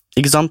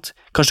 Ikke sant?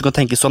 Kanskje du kan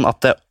tenke sånn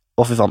at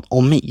fy faen,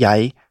 om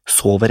jeg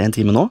sover en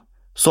time nå,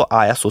 så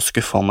er jeg så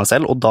skuffet av meg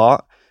selv, og da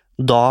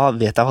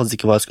vet jeg faktisk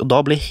ikke hva jeg skal, og da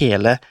blir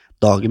hele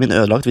dagen min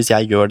ødelagt hvis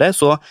jeg gjør det,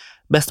 så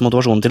beste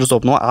motivasjonen til å stå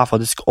opp nå er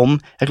faktisk om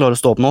jeg klarer å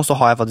stå opp nå, så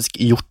har jeg faktisk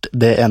gjort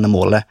det ene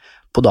målet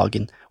på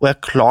dagen, og jeg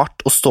har klart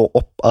å stå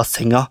opp av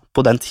senga på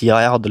den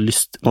tida jeg hadde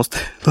lyst, nå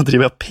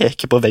driver jeg og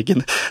peker på veggen,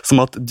 som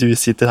at du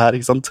sitter her,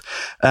 ikke sant?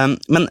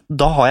 Men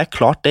da har jeg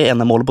klart det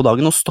ene målet på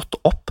dagen, og stått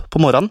opp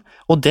på morgenen,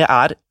 og det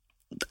er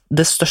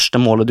det største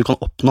målet du kan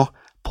oppnå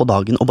på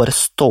dagen, og bare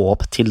stå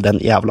opp til den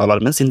jævla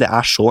alarmen, siden det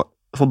er så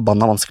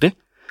forbanna vanskelig,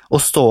 å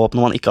stå opp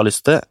når man ikke har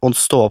lyst til, og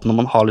stå opp når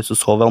man har lyst til å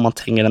sove, og man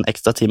trenger den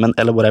ekstra timen,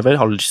 eller whatever,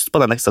 har lyst på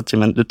den ekstra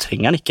timen, du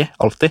trenger den ikke,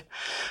 alltid,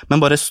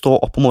 men bare stå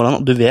opp om morgenen,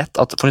 og du vet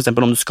at for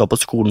eksempel om du skal på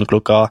skolen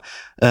klokka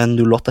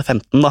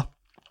 08:15 da,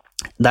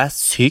 det er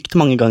sykt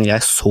mange ganger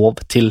jeg sov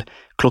til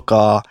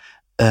klokka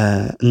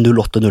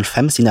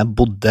 08:05, siden jeg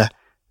bodde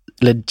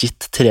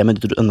legit 3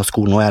 minutter unna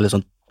skolen, og jeg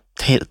liksom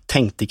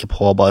tenkte ikke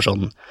på bare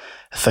sånn,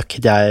 fuck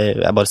it,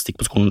 jeg bare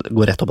stikker på skolen,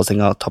 går rett opp av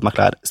senga, tar på meg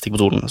klær, stikker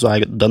på stolen, så er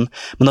jeg done.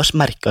 Men da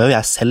merket jo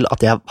jeg selv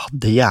at jeg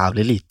hadde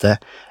jævlig lite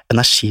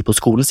energi på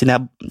skolen,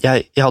 siden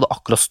jeg hadde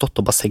akkurat stått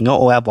opp av senga,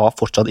 og jeg var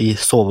fortsatt i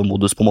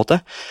sovemodus på en måte.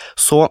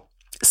 Så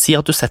si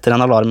at du setter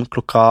en alarm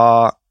klokka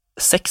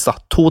 6, da,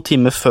 2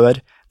 timer før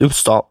du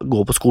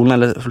går på skolen,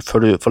 eller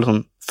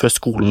før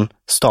skolen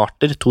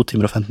starter, 2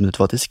 timer og 15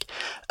 minutter faktisk,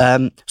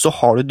 så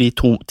har du de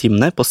 2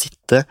 timene på å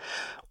sitte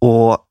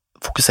og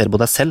fokusere på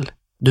deg selv.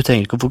 Du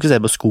trenger ikke å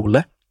fokusere på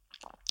skole.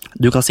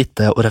 Du kan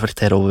sitte og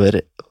reflektere over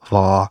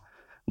hva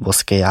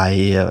skal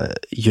jeg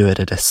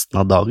gjøre resten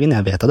av dagen?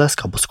 Jeg vet at jeg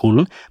skal på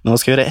skolen, men hva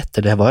skal jeg gjøre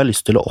etter det? Hva har jeg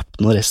lyst til å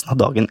oppnå resten av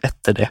dagen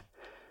etter det?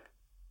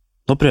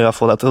 Nå prøver jeg å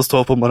få deg til å stå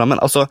opp om morgenen,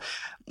 men altså,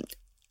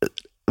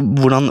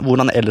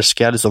 hvordan ellers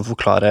skal jeg liksom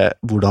forklare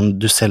hvordan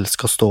du selv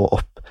skal stå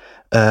opp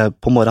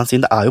på morgenen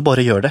sin? Det er jo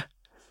bare å gjøre det.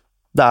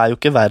 Det er jo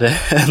ikke verre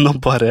enn å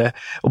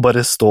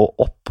bare stå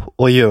opp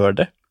og gjøre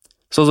det.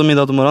 Sånn som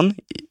middag til morgenen,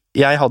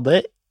 jeg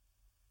hadde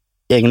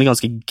egentlig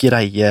ganske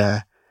greie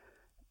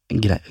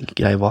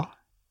hva?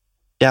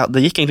 Ja,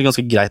 det gikk egentlig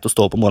ganske greit å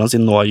stå opp på morgenen,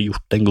 siden nå har jeg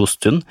gjort det en god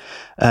stund,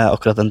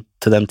 akkurat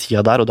til den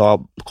tida der, og da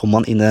kom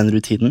man inn i den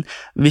rutinen.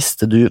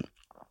 Visste du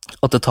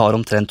at det tar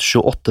omtrent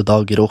 28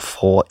 dager å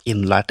få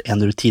innlært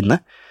en rutine?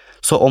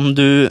 Så om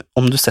du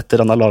setter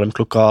en alarm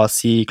klokka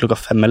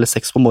 5 eller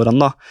 6 på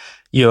morgenen da,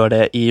 gjør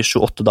det i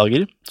 28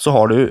 dager, så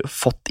har du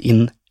fått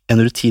inn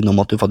en rutine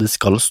om at du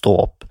faktisk skal stå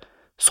opp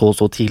så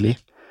tidlig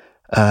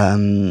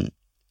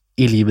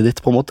i livet ditt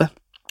på en måte.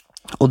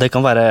 Og det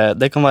kan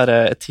være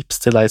et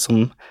tips til deg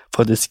som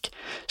faktisk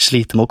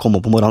sliter med å komme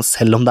opp på morgenen,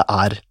 selv om det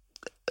er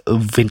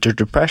winter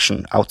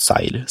depression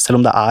outside, selv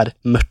om det er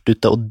mørkt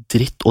ute og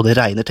dritt og det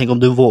regner. Tenk om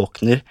du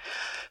våkner,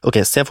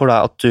 ok, se for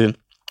deg at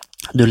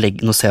du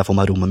legger, nå ser jeg for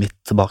meg rommet mitt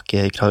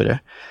tilbake i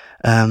Kragerø,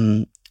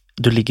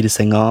 du ligger i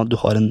senga, du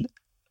har en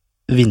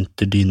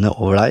vinterdyne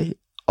over deg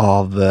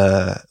av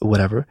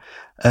whatever,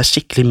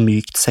 skikkelig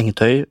mykt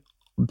sengetøy,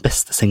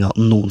 beste senga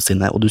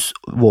noensinne, og du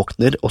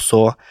våkner, og så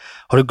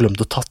har du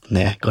glemt å tatt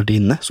ned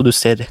gardinene, så du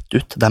ser rett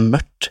ut, det er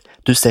mørkt,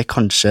 du ser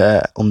kanskje,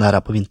 om det her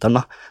er på vinteren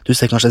da, du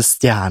ser kanskje en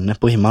stjerne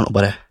på himmelen, og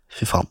bare,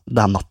 fy faen,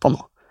 det er natta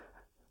nå.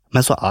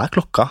 Men så er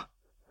klokka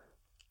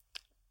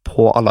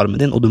på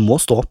alarmen din, og du må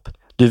stå opp.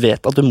 Du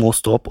vet at du må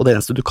stå opp, og det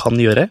eneste du kan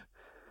gjøre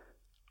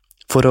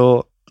for å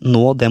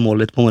nå det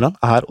målet ditt på morgenen,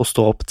 er å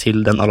stå opp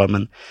til den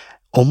alarmen.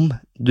 Om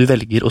du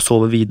velger å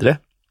sove videre,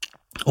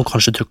 og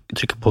kanskje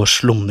trykke på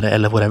slumre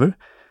eller whatever,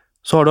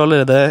 så har du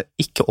allerede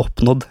ikke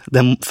oppnådd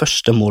det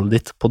første målet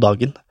ditt på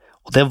dagen,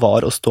 og det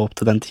var å stå opp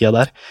til den tida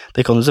der.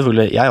 Det kan du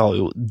selvfølgelig, jeg har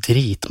jo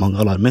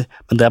dritmange alarmer,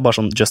 men det er bare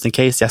sånn just in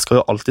case, jeg skal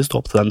jo alltid stå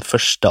opp til den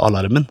første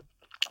alarmen,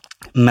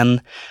 men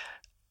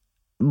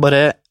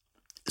bare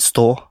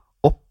stå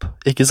opp,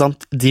 ikke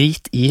sant?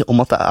 Drit i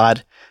om at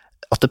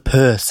det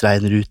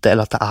pøsregner ute,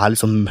 eller at det er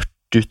liksom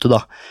mørkt ute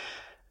da.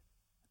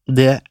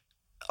 Det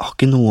har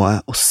ikke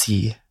noe å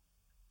si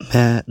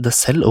med deg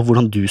selv, og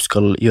hvordan du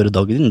skal gjøre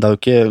dagen din. Det er jo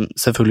ikke,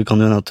 selvfølgelig kan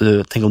du gjøre at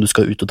du tenker om du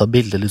skal ut og ta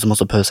bilder, liksom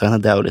også pøsregner,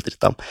 det er jo litt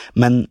dritt da.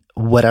 Men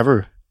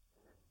whatever,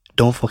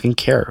 don't fucking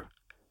care.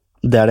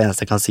 Det er det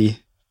eneste jeg kan si.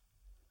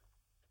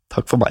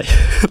 Takk for meg.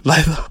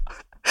 Neida.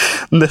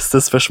 Neste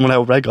spørsmål,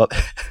 jeg håper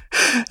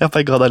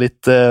jeg ga deg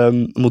litt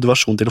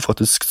motivasjon til å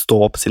faktisk stå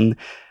opp sin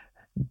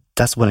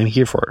that's what I'm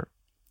here for.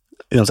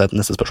 Uansett,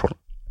 neste spørsmål.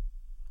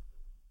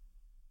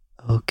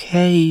 Ok,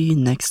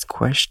 next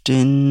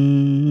question.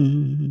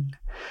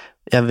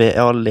 Jeg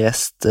har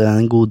lest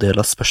en god del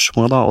av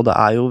spørsmålet da, og det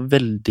er jo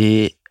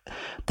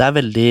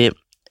veldig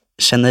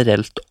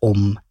generelt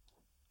om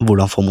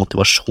hvordan få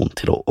motivasjon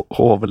til å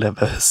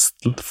overleve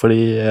høsten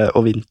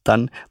og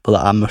vinteren, da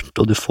det er mørkt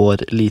og du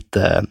får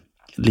lite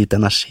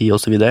energi og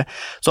så videre.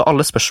 Så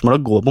alle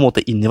spørsmålene går på en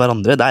måte inn i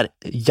hverandre. Det er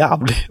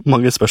jævlig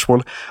mange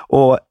spørsmål,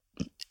 og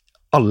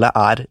alle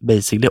er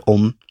basically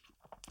om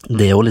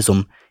det å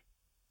liksom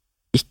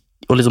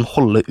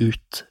holde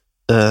ut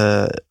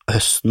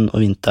høsten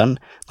og vinteren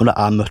når det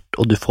er mørkt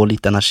og du får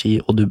litt energi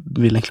og du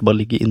vil egentlig bare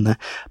ligge inne.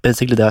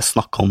 Basically det jeg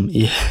snakket om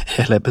i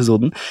hele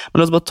episoden.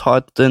 Men la oss bare ta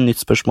et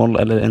nytt spørsmål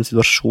eller en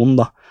situasjon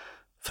da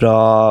fra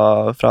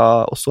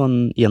også en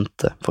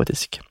jente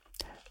faktisk.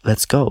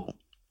 Let's go.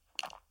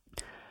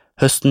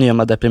 Høsten gjør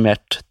meg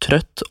deprimert,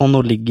 trøtt, og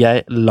nå ligger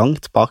jeg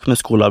langt bak med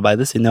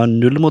skolearbeidet siden jeg har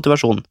null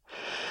motivasjon.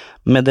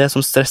 Men det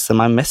som stresser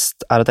meg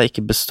mest er at jeg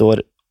ikke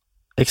består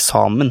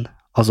eksamen,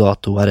 altså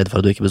at hun er redd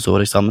for at du ikke består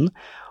eksamen,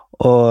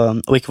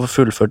 og ikke får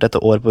fullført dette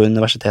år på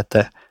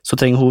universitetet, så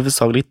trenger hun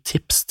hovedsakelig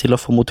tips til å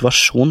få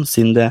motivasjon,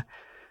 siden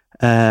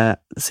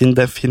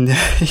det finner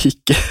jeg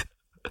ikke.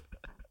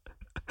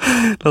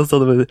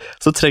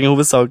 Så trenger hun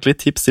hovedsakelig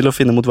tips til å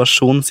finne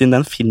motivasjon, siden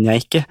den finner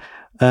jeg ikke,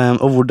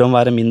 og hvordan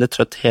være mindre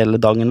trøtt hele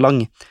dagen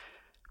lang.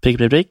 Prikk,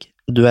 prikk, prikk,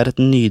 du er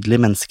et nydelig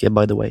menneske,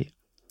 by the way.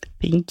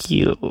 Thank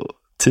you.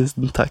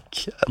 Tusen takk.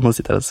 Nå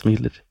sitter jeg og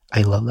smiler.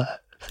 I love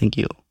that. Thank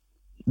you.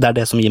 Det er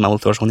det som gir meg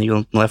motivasjon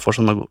når jeg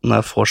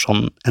får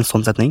en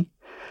sånn setning.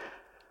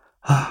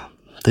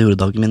 Det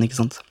gjorde dagen min, ikke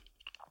sant?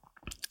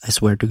 I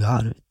swear to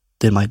God, it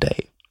did my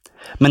day.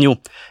 Men jo,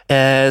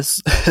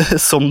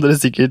 som dere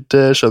sikkert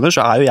skjønner,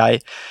 så er jo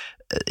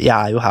jeg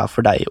er jo her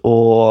for deg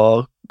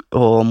og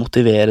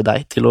motivere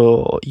deg til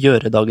å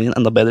gjøre dagen din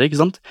enda bedre,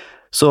 ikke sant?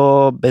 Så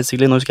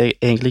basically, nå husker jeg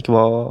egentlig ikke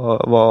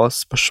hva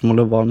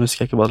spørsmålet var, nå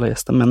husker jeg ikke hva jeg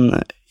leste, men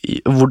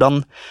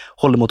hvordan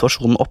holde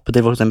motivasjonen oppe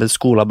til for eksempel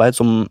skolearbeid,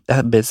 som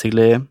jeg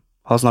basically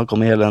har snakket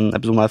om i hele den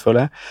episoden her,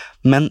 føler jeg.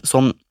 Men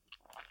sånn,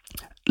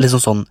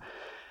 liksom sånn,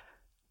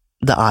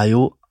 det er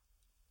jo,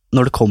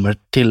 når det kommer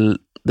til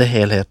det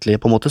helhetlige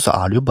på en måte, så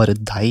er det jo bare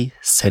deg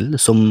selv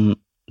som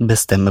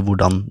bestemmer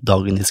hvordan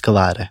dagen din skal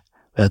være.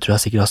 Jeg tror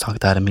jeg sikkert har sagt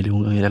det her 1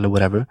 million ganger, eller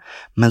whatever,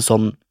 men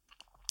sånn,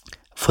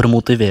 for å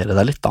motivere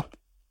deg litt da,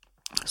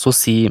 så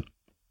si,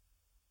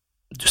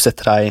 du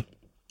sett deg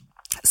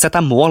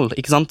mål,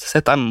 ikke sant?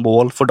 Sett deg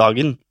mål for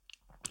dagen,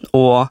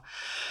 og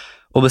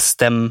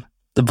bestem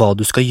hva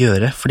du skal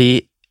gjøre,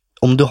 fordi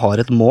om du har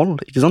et mål,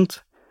 ikke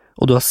sant?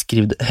 Og du har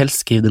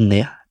helst skriv det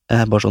ned,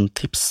 bare sånn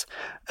tips,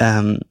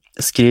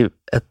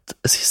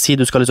 si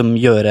du skal liksom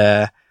gjøre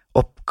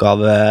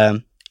oppgave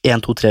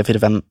 1, 2, 3,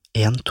 4, 5,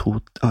 1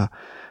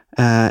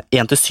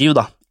 til 7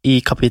 da, i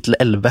kapittel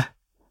 11,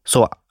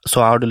 så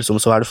er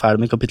du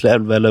ferdig med kapittel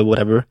 11 eller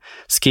whatever.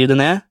 Skriv det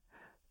ned.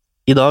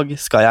 I dag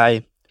skal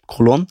jeg,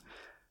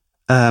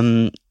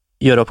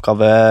 gjøre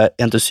oppgave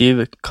 1 til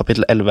 7,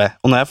 kapittel 11.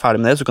 Og når jeg er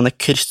ferdig med det, så kan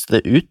jeg krysse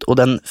det ut, og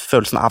den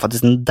følelsen er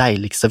faktisk den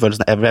deiligste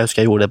følelsen ever. Jeg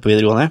husker jeg gjorde det på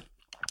videregående.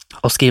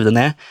 Og skrive det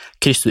ned,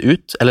 krysse det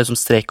ut, eller som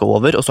streke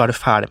over, og så er du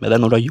ferdig med det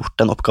når du har gjort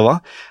den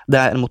oppgaven.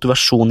 Det er en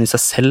motivasjon i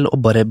seg selv å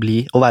bare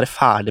å være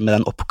ferdig med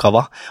den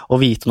oppgaven,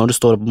 og vite når du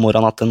står opp om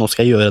morgenen at nå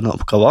skal jeg gjøre den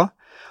oppgaven,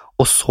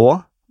 og så,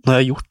 når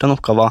jeg har gjort den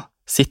oppgaven,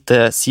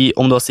 si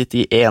om du har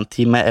sittet i 1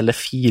 time eller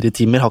 4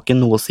 timer, har ikke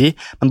noe å si,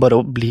 men bare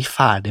å bli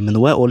ferdig med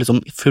noe, og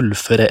liksom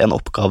fullføre en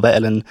oppgave,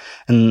 eller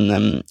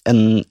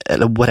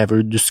eller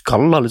whatever du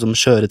skal, da, liksom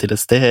kjøre til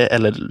et sted,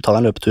 eller ta deg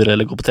en løpetur,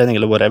 eller gå på trening,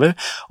 eller whatever,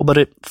 og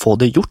bare få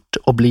det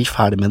gjort, og bli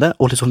ferdig med det,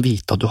 og liksom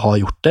vite at du har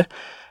gjort det,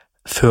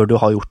 før du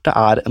har gjort det,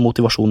 er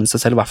motivasjon i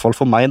seg selv, i hvert fall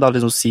for meg, da,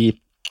 liksom si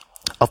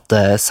at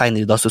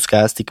senere i dag så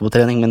skal jeg stikke på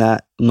trening, men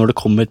når det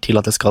kommer til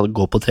at jeg skal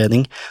gå på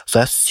trening, så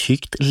har jeg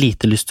sykt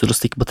lite lyst til å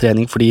stikke på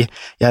trening, fordi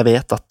jeg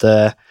vet at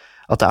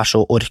det er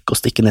så ork å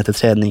stikke ned til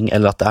trening,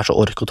 eller at det er så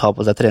ork å ta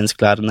på seg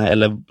treningsklærne,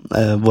 eller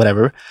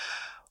whatever.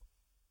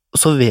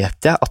 Så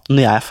vet jeg at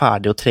når jeg er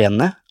ferdig å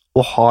trene,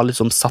 og har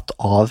liksom satt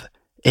av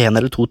 1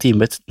 eller 2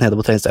 timer nede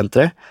på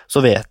treningssenteret,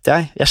 så vet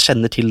jeg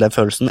kjenner til den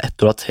følelsen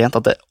etter å ha trent,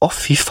 at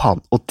fy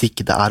faen, og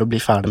digg det er å bli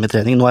ferdig med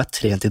trening, nå har jeg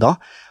trent i dag,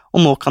 og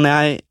nå kan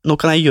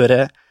jeg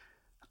gjøre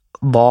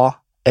hva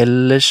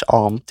ellers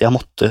annet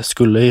jeg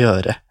skulle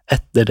gjøre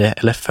etter det,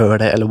 eller før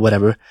det, eller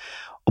whatever,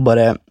 og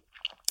bare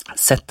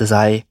sette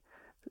seg,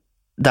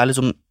 det er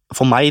liksom,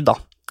 for meg da,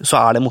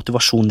 så er det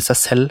motivasjon i seg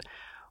selv,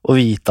 å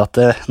vite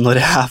at når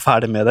jeg er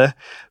ferdig med det,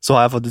 så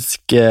har jeg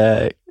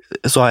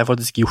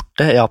faktisk gjort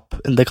det,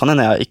 det kan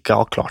hende jeg ikke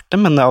har klart det,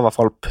 men jeg har i hvert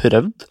fall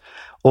prøvd,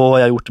 og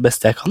jeg har gjort det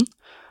beste jeg kan,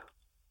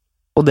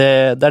 og det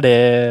er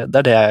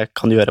det jeg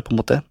kan gjøre på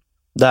en måte,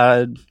 det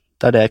er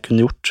det jeg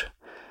kunne gjort.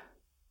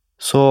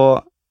 Så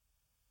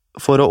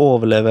for å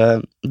overleve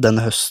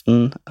denne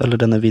høsten,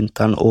 eller denne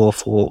vinteren, og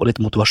få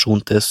litt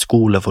motivasjon til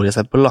skole for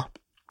eksempel, da.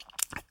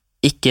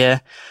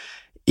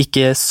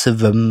 Ikke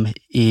svøm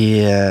i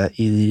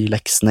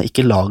leksene,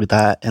 ikke lag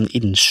deg en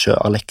innsjø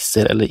av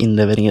lekser, eller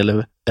innlevering,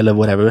 eller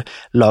whatever.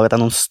 Lag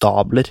deg noen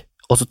stabler,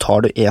 og så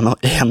tar du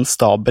en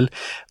stabel.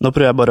 Nå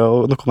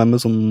kommer jeg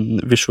med sånn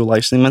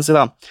visualizing, men si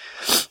da,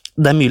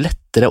 det er mye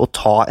lettere å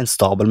ta en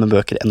stabel med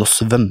bøker enn å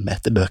svømme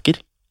etter bøker.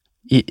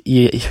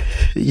 Gir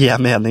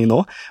jeg mening nå?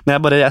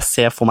 Men jeg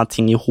ser for meg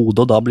ting i hodet,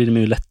 og da blir det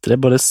mye lettere.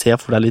 Bare se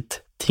for deg litt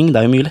ting. Det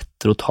er jo mye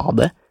lettere å ta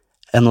det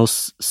enn å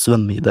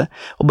svømme i det.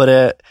 Og bare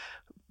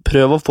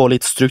prøv å få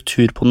litt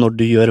struktur på når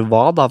du gjør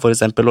hva, da, for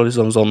eksempel, og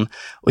liksom sånn,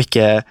 og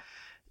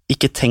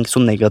ikke tenk så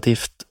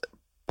negativt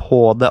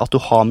på det, at du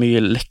har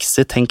mye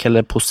lekser, tenk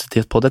heller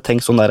positivt på det,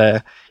 tenk sånn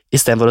der, i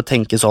stedet for å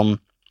tenke sånn,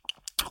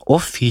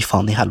 fy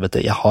faen i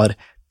helvete, jeg har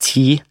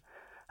 10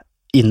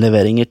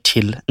 innleveringer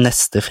til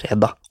neste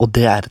fredag, og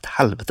det er et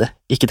helvete.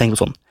 Ikke tenk på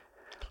sånn.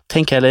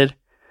 Tenk heller,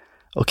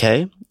 ok,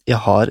 jeg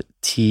har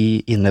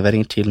 10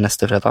 innleveringer til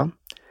neste fredag.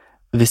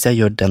 Hvis jeg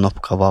gjør den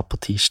oppgaven på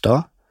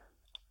tirsdag,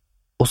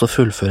 og så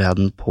fullfører jeg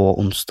den på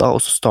onsdag,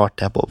 og så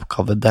starter jeg på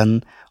oppgave den,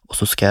 og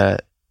så skal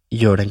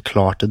jeg gjøre den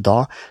klar til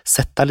da.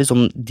 Sett deg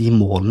liksom de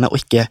målene, og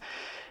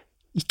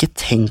ikke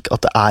tenk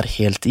at det er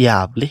helt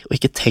jævlig, og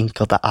ikke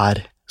tenk at det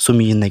er så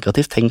mye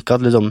negativt. Tenk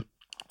at liksom,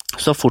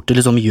 så fort du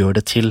liksom gjør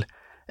det til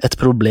et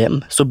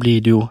problem, så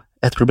blir det jo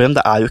et problem.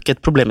 Det er jo ikke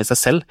et problem i seg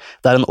selv,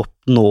 det er en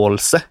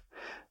oppnåelse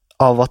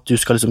av at du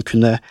skal liksom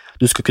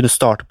kunne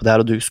starte på det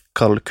her, og du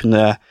skal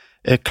kunne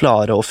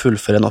klare å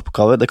fullføre en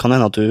oppgave. Det kan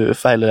hende at du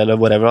feiler, eller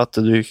whatever, at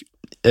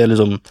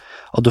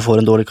du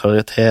får en dårlig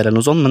karakter, eller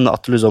noe sånt, men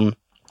at du liksom,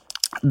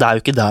 det er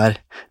jo ikke der,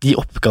 de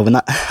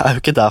oppgavene er jo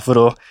ikke der for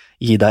å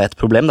gi deg et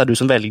problem, det er du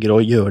som velger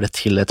å gjøre det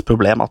til et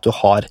problem, at du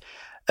har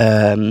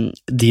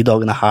de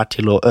dagene her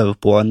til å øve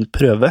på en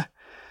prøve.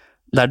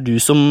 det er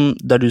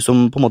du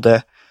som på en måte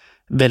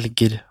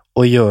velger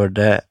å gjøre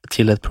det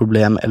til et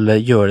problem, eller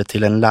gjøre det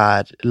til en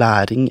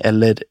læring,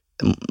 eller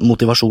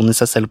motivasjon i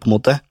seg selv, på en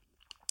måte.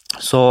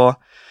 Så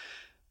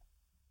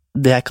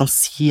det jeg kan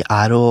si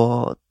er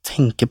å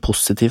tenke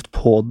positivt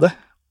på det,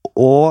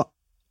 og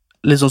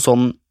liksom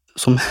sånn,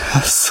 som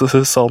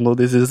jeg sa nå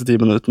de siste 10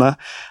 minuttene,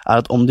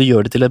 er at om du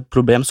gjør det til et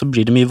problem, så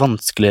blir det mye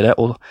vanskeligere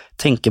å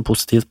tenke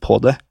positivt på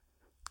det.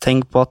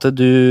 Tenk på at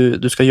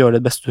du skal gjøre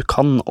det beste du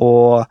kan,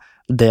 og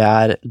det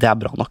er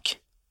bra nok.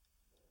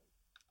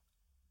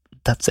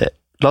 That's it.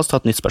 La oss ta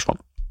et nytt spørsmål.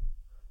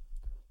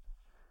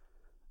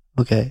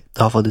 Ok, det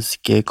har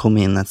faktisk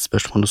kommet inn et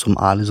spørsmål som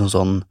er liksom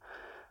sånn,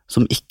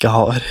 som ikke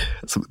har,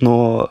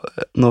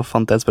 nå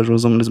fant jeg et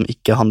spørsmål som liksom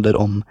ikke handler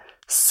om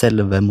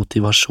selve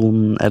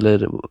motivasjonen,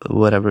 eller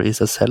whatever i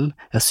seg selv.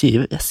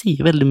 Jeg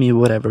sier veldig mye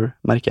whatever,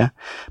 merker jeg.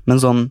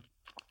 Men sånn,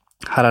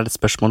 her er det et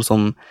spørsmål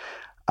som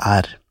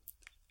er,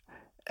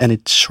 and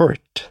it's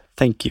short,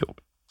 thank you.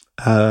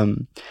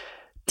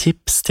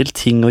 Tips til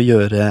ting å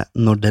gjøre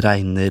når det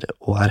regner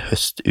og er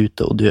høst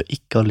ute, og du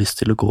ikke har lyst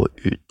til å gå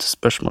ut,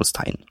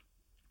 spørsmålstegn.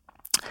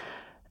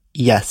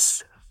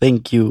 Yes,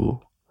 thank you.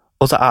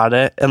 Og så er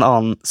det en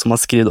annen som har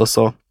skrevet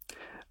også,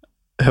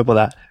 hør på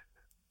det her.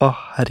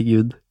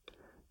 Herregud.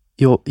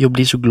 Jeg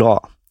blir så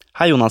glad.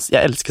 Hei Jonas,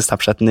 jeg elsker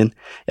Snapchaten din.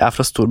 Jeg er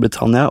fra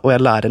Storbritannia, og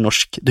jeg lærer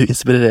norsk. Du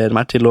inspirerer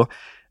meg til å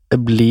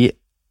bli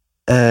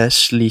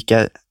slik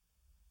jeg...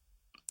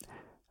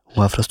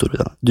 Hun er fra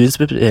Storbritannia. Du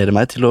inspirerer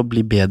meg til å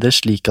bli bedre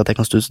slik at jeg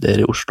kan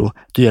studere i Oslo.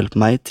 Du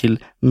hjelper meg til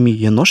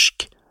mye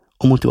norsk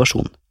og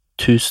motivasjon.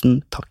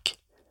 Tusen takk.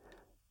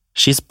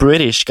 She's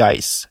British,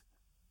 guys.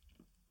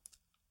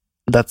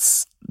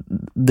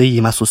 Det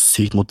gir meg så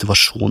sykt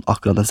motivasjon,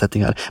 akkurat den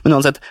settingen her. Men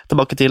uansett,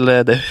 tilbake til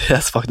det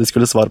jeg faktisk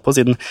skulle svare på,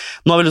 siden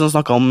nå har vi liksom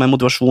snakket om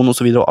motivasjon og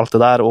så videre, og alt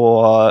det der, og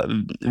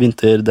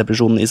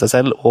vinterdepresjonen i seg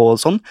selv, og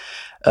sånn.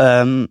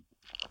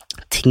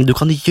 Ting du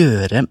kan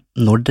gjøre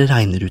når det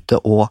regner ute,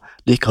 og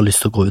du ikke har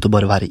lyst til å gå ut og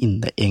bare være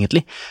inne,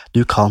 egentlig.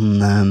 Du kan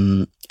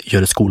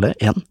gjøre skole,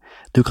 1.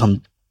 Du kan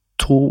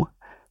 2,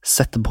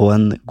 sette på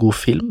en god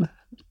film.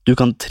 Du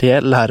kan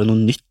 3, lære noe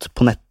nytt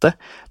på nettet.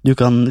 Du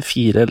kan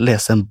 4,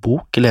 lese en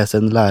bok, lese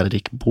en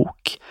lærerik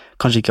bok.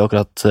 Kanskje ikke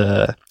akkurat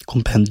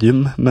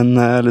kompendium, men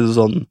litt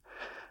sånn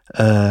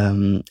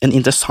en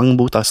interessant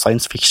bok av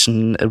science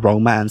fiction,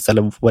 romance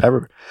eller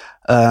whatever.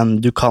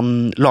 Du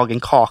kan lage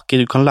en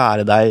kake, du kan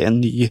lære deg en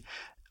ny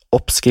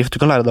oppskrift,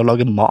 du kan lære deg å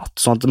lage mat,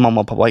 sånn at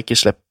mamma og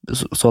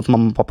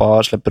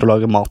pappa slipper å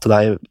lage mat til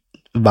deg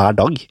hver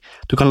dag.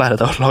 Du kan lære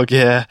deg å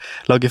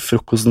lage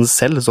frokosten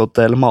selv,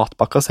 eller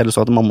matpakka selv,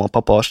 så at mamma og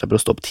pappa slipper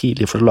å stå opp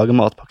tidlig for å lage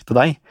matpakke til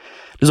deg.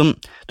 Liksom,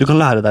 du kan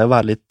lære deg å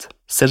være litt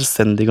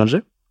selvstendig, kanskje.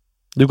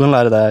 Du kan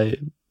lære deg,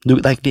 det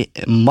er egentlig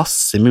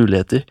masse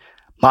muligheter.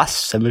 Det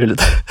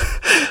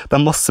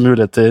er masse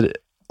muligheter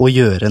å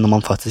gjøre når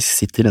man faktisk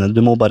sitter inne.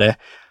 Du må bare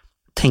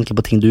tenke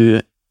på ting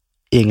du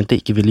egentlig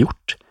ikke ville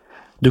gjort.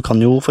 Du kan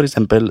jo, for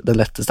eksempel, det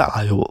letteste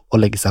er jo å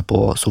legge seg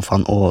på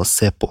sofaen og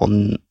se på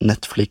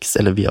Netflix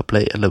eller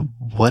Viaplay eller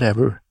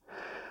whatever.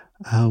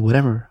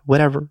 Whatever.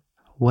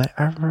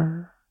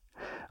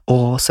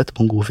 Og sette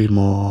på en god film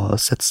og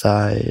sette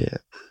seg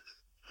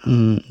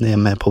ned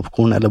med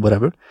popcorn eller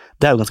whatever.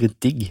 Det er jo ganske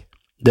digg.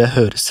 Det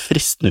høres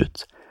fristende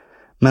ut.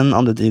 Men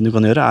andre ting du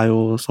kan gjøre er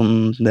jo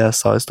sånn det jeg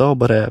sa i sted,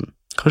 bare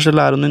kanskje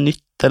lære noe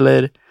nytt,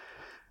 eller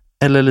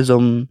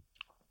liksom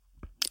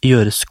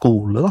gjøre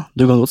skole da.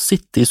 Du kan godt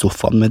sitte i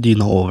sofaen med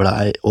dyna over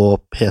deg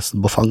og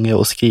PC-en på fanget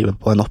og skrive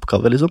på en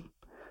oppgave, liksom.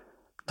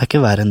 Det er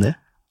ikke verre enn det,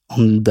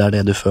 om det er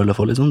det du føler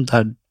for, liksom. Det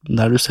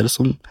er du selv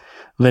som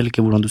velger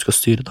hvordan du skal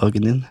styre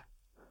dagen din.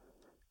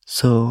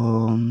 Så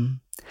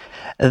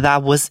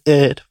that was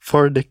it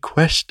for the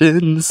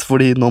questions,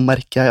 fordi nå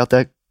merker jeg at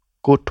jeg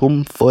går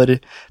tom for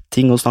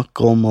ting å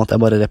snakke om, og at jeg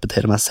bare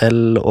repeterer meg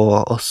selv,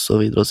 og så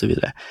videre og så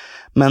videre.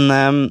 Men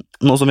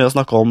nå som vi har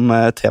snakket om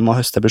tema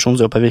høstdepresjon,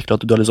 så håper jeg virkelig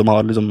at du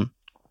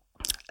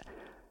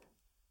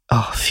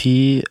har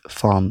fy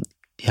faen,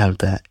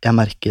 jeg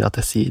merker at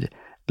jeg sier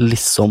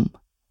liksom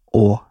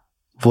og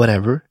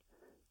whatever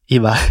i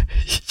hver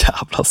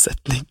jævla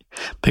setning.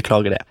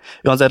 Beklager det.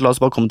 Uansett, la oss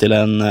bare komme til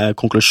en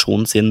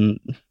konklusjon, siden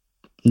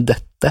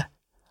dette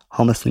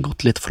har nesten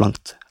gått litt for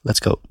langt.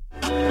 Let's go.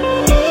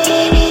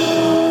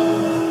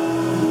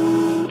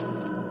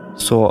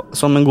 Så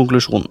som en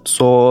konklusjon,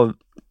 så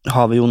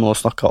har vi jo nå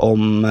snakket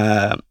om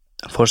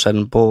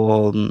forskjellen på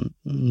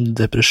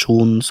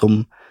depresjon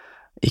som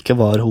ikke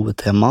var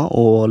hovedtema,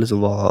 og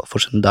liksom hva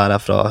forskjellen der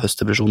er fra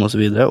høstdepresjon og så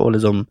videre, og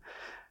liksom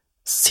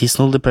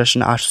seasonal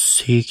depression er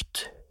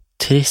sykt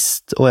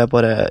trist, og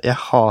jeg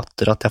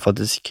hater at jeg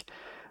faktisk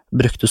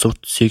brukte så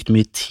sykt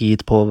mye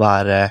tid på å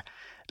være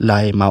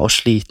lei meg og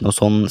sliten og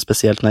sånn,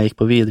 spesielt når jeg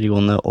gikk på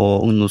videregående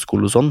og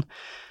ungdomsskole og sånn,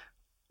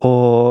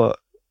 og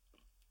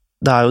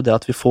det er jo det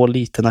at vi får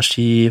lite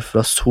energi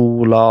fra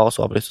sola, og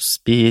så har vi lyst til å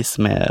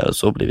spise mer, og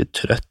så blir vi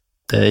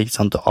trøtte, ikke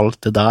sant, og alt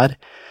det der.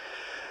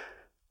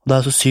 Og det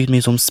er så sykt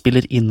mye som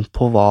spiller inn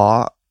på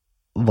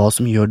hva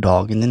som gjør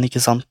dagen din, ikke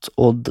sant,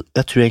 og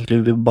jeg tror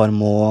egentlig vi bare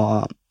må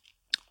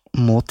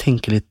må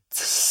tenke litt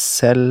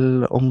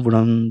selv om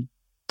hvordan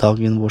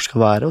dagen vår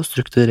skal være, og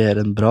strukturere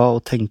den bra,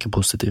 og tenke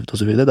positivt og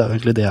så videre. Det er jo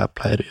egentlig det jeg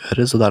pleier å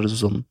gjøre, så det er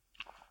liksom sånn,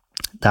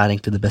 det er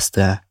egentlig det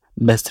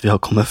beste vi har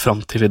kommet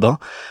fram til i dag.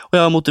 Og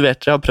jeg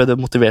har prøvd å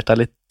motivere deg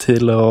litt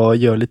til å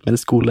gjøre litt mer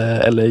skole,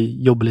 eller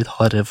jobbe litt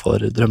hardere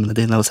for drømmene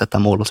dine, og sette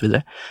deg mål og så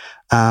videre.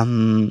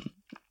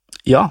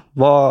 Ja,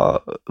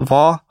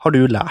 hva har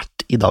du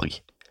lært i dag?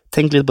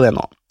 Tenk litt på det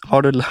nå.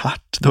 Har du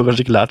lært? Du har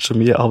kanskje ikke lært så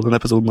mye av denne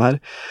episoden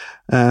her,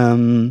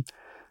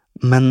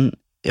 men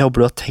jeg håper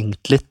du har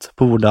tenkt litt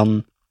på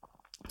hvordan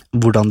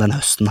den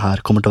høsten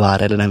her kommer til å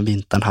være, eller den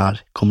vinteren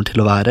her kommer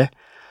til å være.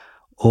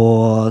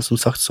 Og som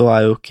sagt så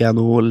er jo ikke jeg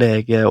noe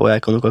lege, og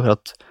jeg kan jo ikke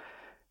akkurat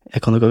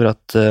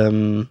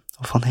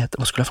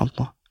hva skulle jeg fant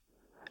nå?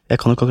 Jeg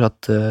kan jo ikke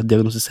akkurat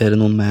diagnostisere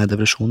noen med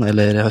depresjon,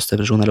 eller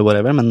høstdepresjon, eller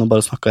whatever, men nå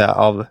bare snakker jeg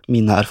av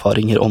mine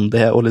erfaringer om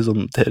det, og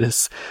liksom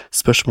deres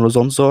spørsmål og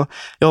sånn, så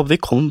jeg håper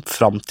vi kom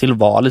fram til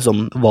hva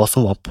som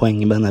var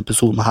poenget med denne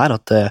episoden her,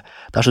 at det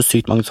er så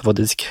sykt mange som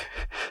faktisk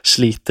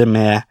sliter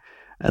med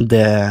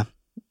det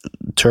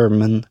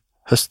termen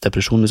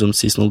høstdepresjon, liksom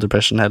seasonal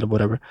depression, eller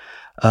whatever.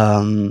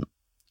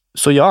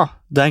 Så ja,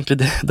 det er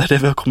egentlig det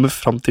vi har kommet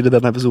fram til i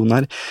denne episoden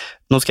her.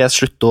 Nå skal jeg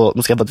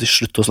faktisk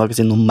slutte å snakke,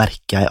 siden nå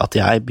merker jeg at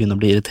jeg begynner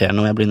å bli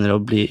irriterende, og jeg begynner å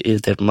bli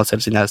irritert på meg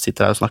selv siden jeg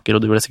sitter her og snakker, og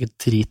du blir sikkert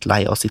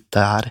dritlei av å sitte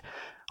her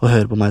og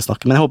høre på meg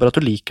snakke, men jeg håper at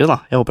du liker det da.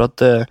 Jeg håper at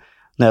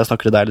når jeg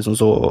snakker til deg, liksom,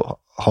 så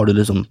har du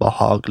liksom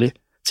behagelig,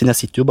 siden jeg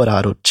sitter jo bare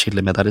her og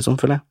chiller med deg, liksom,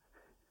 føler jeg.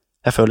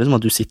 Jeg føler liksom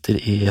at du sitter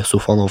i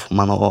sofaen overfor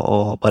meg nå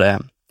og bare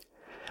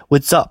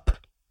what's up?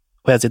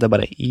 Og jeg sitter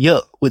bare yo,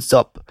 what's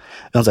up?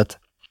 Uansett,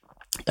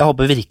 jeg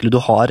håper virkelig du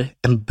har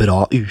en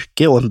bra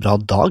uke og en bra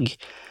dag,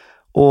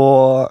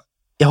 og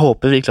jeg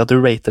håper virkelig at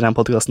du rater denne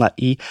podcasten her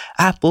i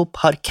Apple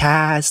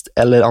Podcast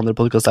eller andre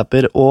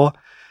podcast-apper, og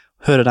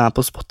hører den her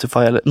på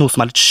Spotify, eller noe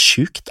som er litt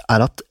sykt,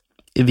 er at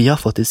vi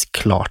har faktisk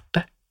klart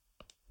det,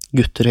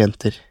 gutter og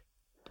jenter,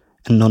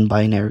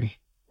 non-binary.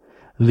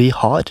 Vi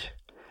har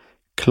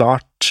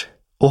klart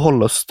å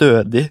holde oss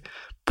stødig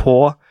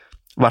på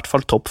i hvert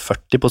fall topp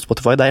 40 på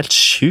Spotify. Det er helt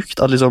sykt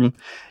at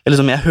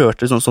jeg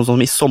hørte sånn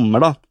som i sommer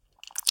da,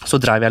 så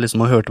drev jeg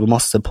liksom og hørte på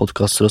masse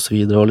podcaster og så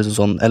videre, og liksom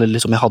sånn, eller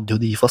liksom jeg hadde jo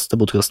de faste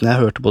podcastene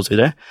jeg hørte på og så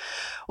videre,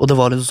 og det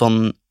var liksom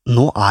sånn,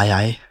 nå er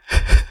jeg,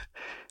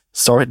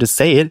 sorry to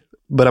say it,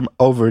 but I'm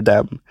over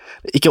them,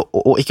 ikke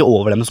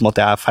over dem som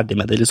at jeg er ferdig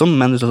med det liksom,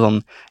 men liksom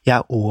sånn, jeg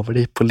er over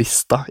de på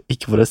lista,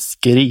 ikke for å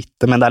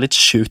skryte, men det er litt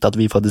sykt at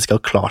vi faktisk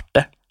har klart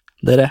det,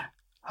 dere,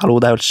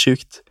 hallo, det er jo litt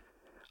sykt,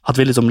 at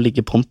vi liksom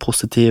ligger på en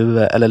positiv,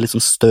 eller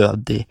liksom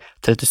stødig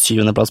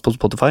 37. plass på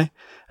Spotify,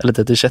 eller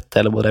 36.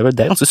 eller whatever,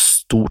 det er ganske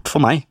stort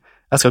for meg.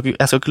 Jeg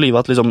skal ikke lyve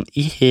at liksom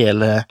i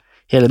hele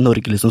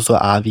Norge liksom så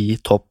er vi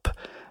topp,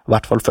 i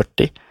hvert fall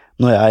 40,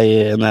 når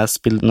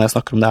jeg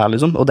snakker om det her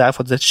liksom, og det er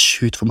faktisk helt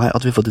sjukt for meg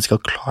at vi faktisk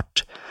har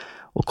klart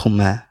å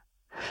komme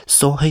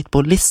så høyt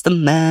på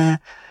listene,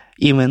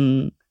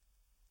 even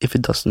if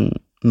it doesn't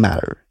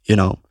matter, you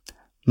know,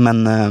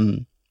 men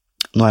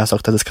nå har jeg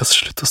sagt at jeg skal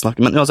slutte å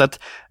snakke, men uansett,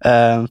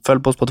 følg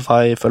på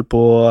Spotify, følg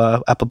på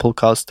Apple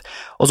Podcast,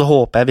 og så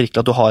håper jeg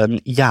virkelig at du har en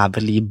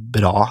jævlig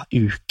bra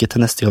uke til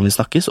neste gang vi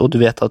snakkes, og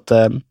du vet at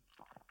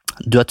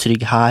du er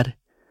trygg her,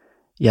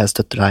 jeg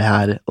støtter deg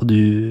her, og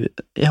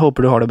jeg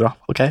håper du har det bra,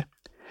 ok?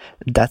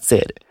 That's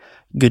it.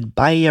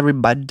 Goodbye,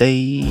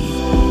 everybody.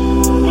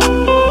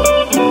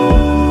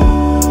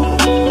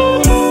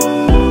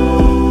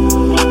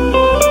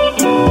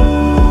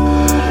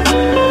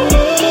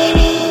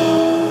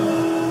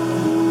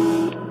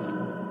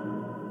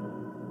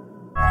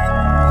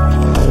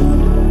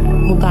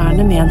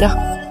 Moderne media.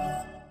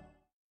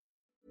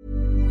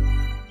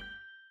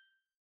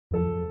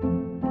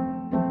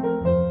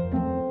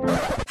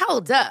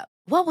 Hold up.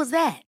 What was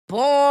that?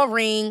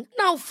 Boring.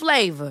 No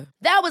flavor.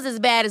 That was as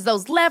bad as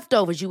those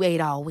leftovers you ate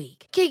all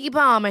week. Keke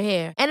Palmer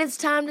here, and it's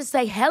time to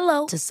say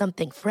hello to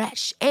something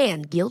fresh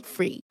and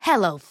guilt-free.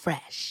 Hello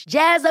Fresh.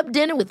 Jazz up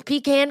dinner with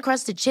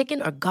pecan-crusted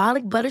chicken or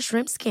garlic butter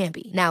shrimp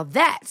scampi. Now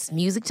that's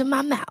music to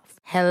my mouth.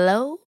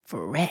 Hello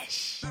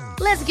Fresh.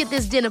 Let's get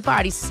this dinner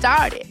party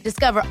started.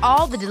 Discover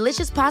all the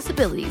delicious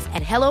possibilities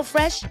at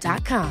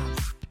HelloFresh.com.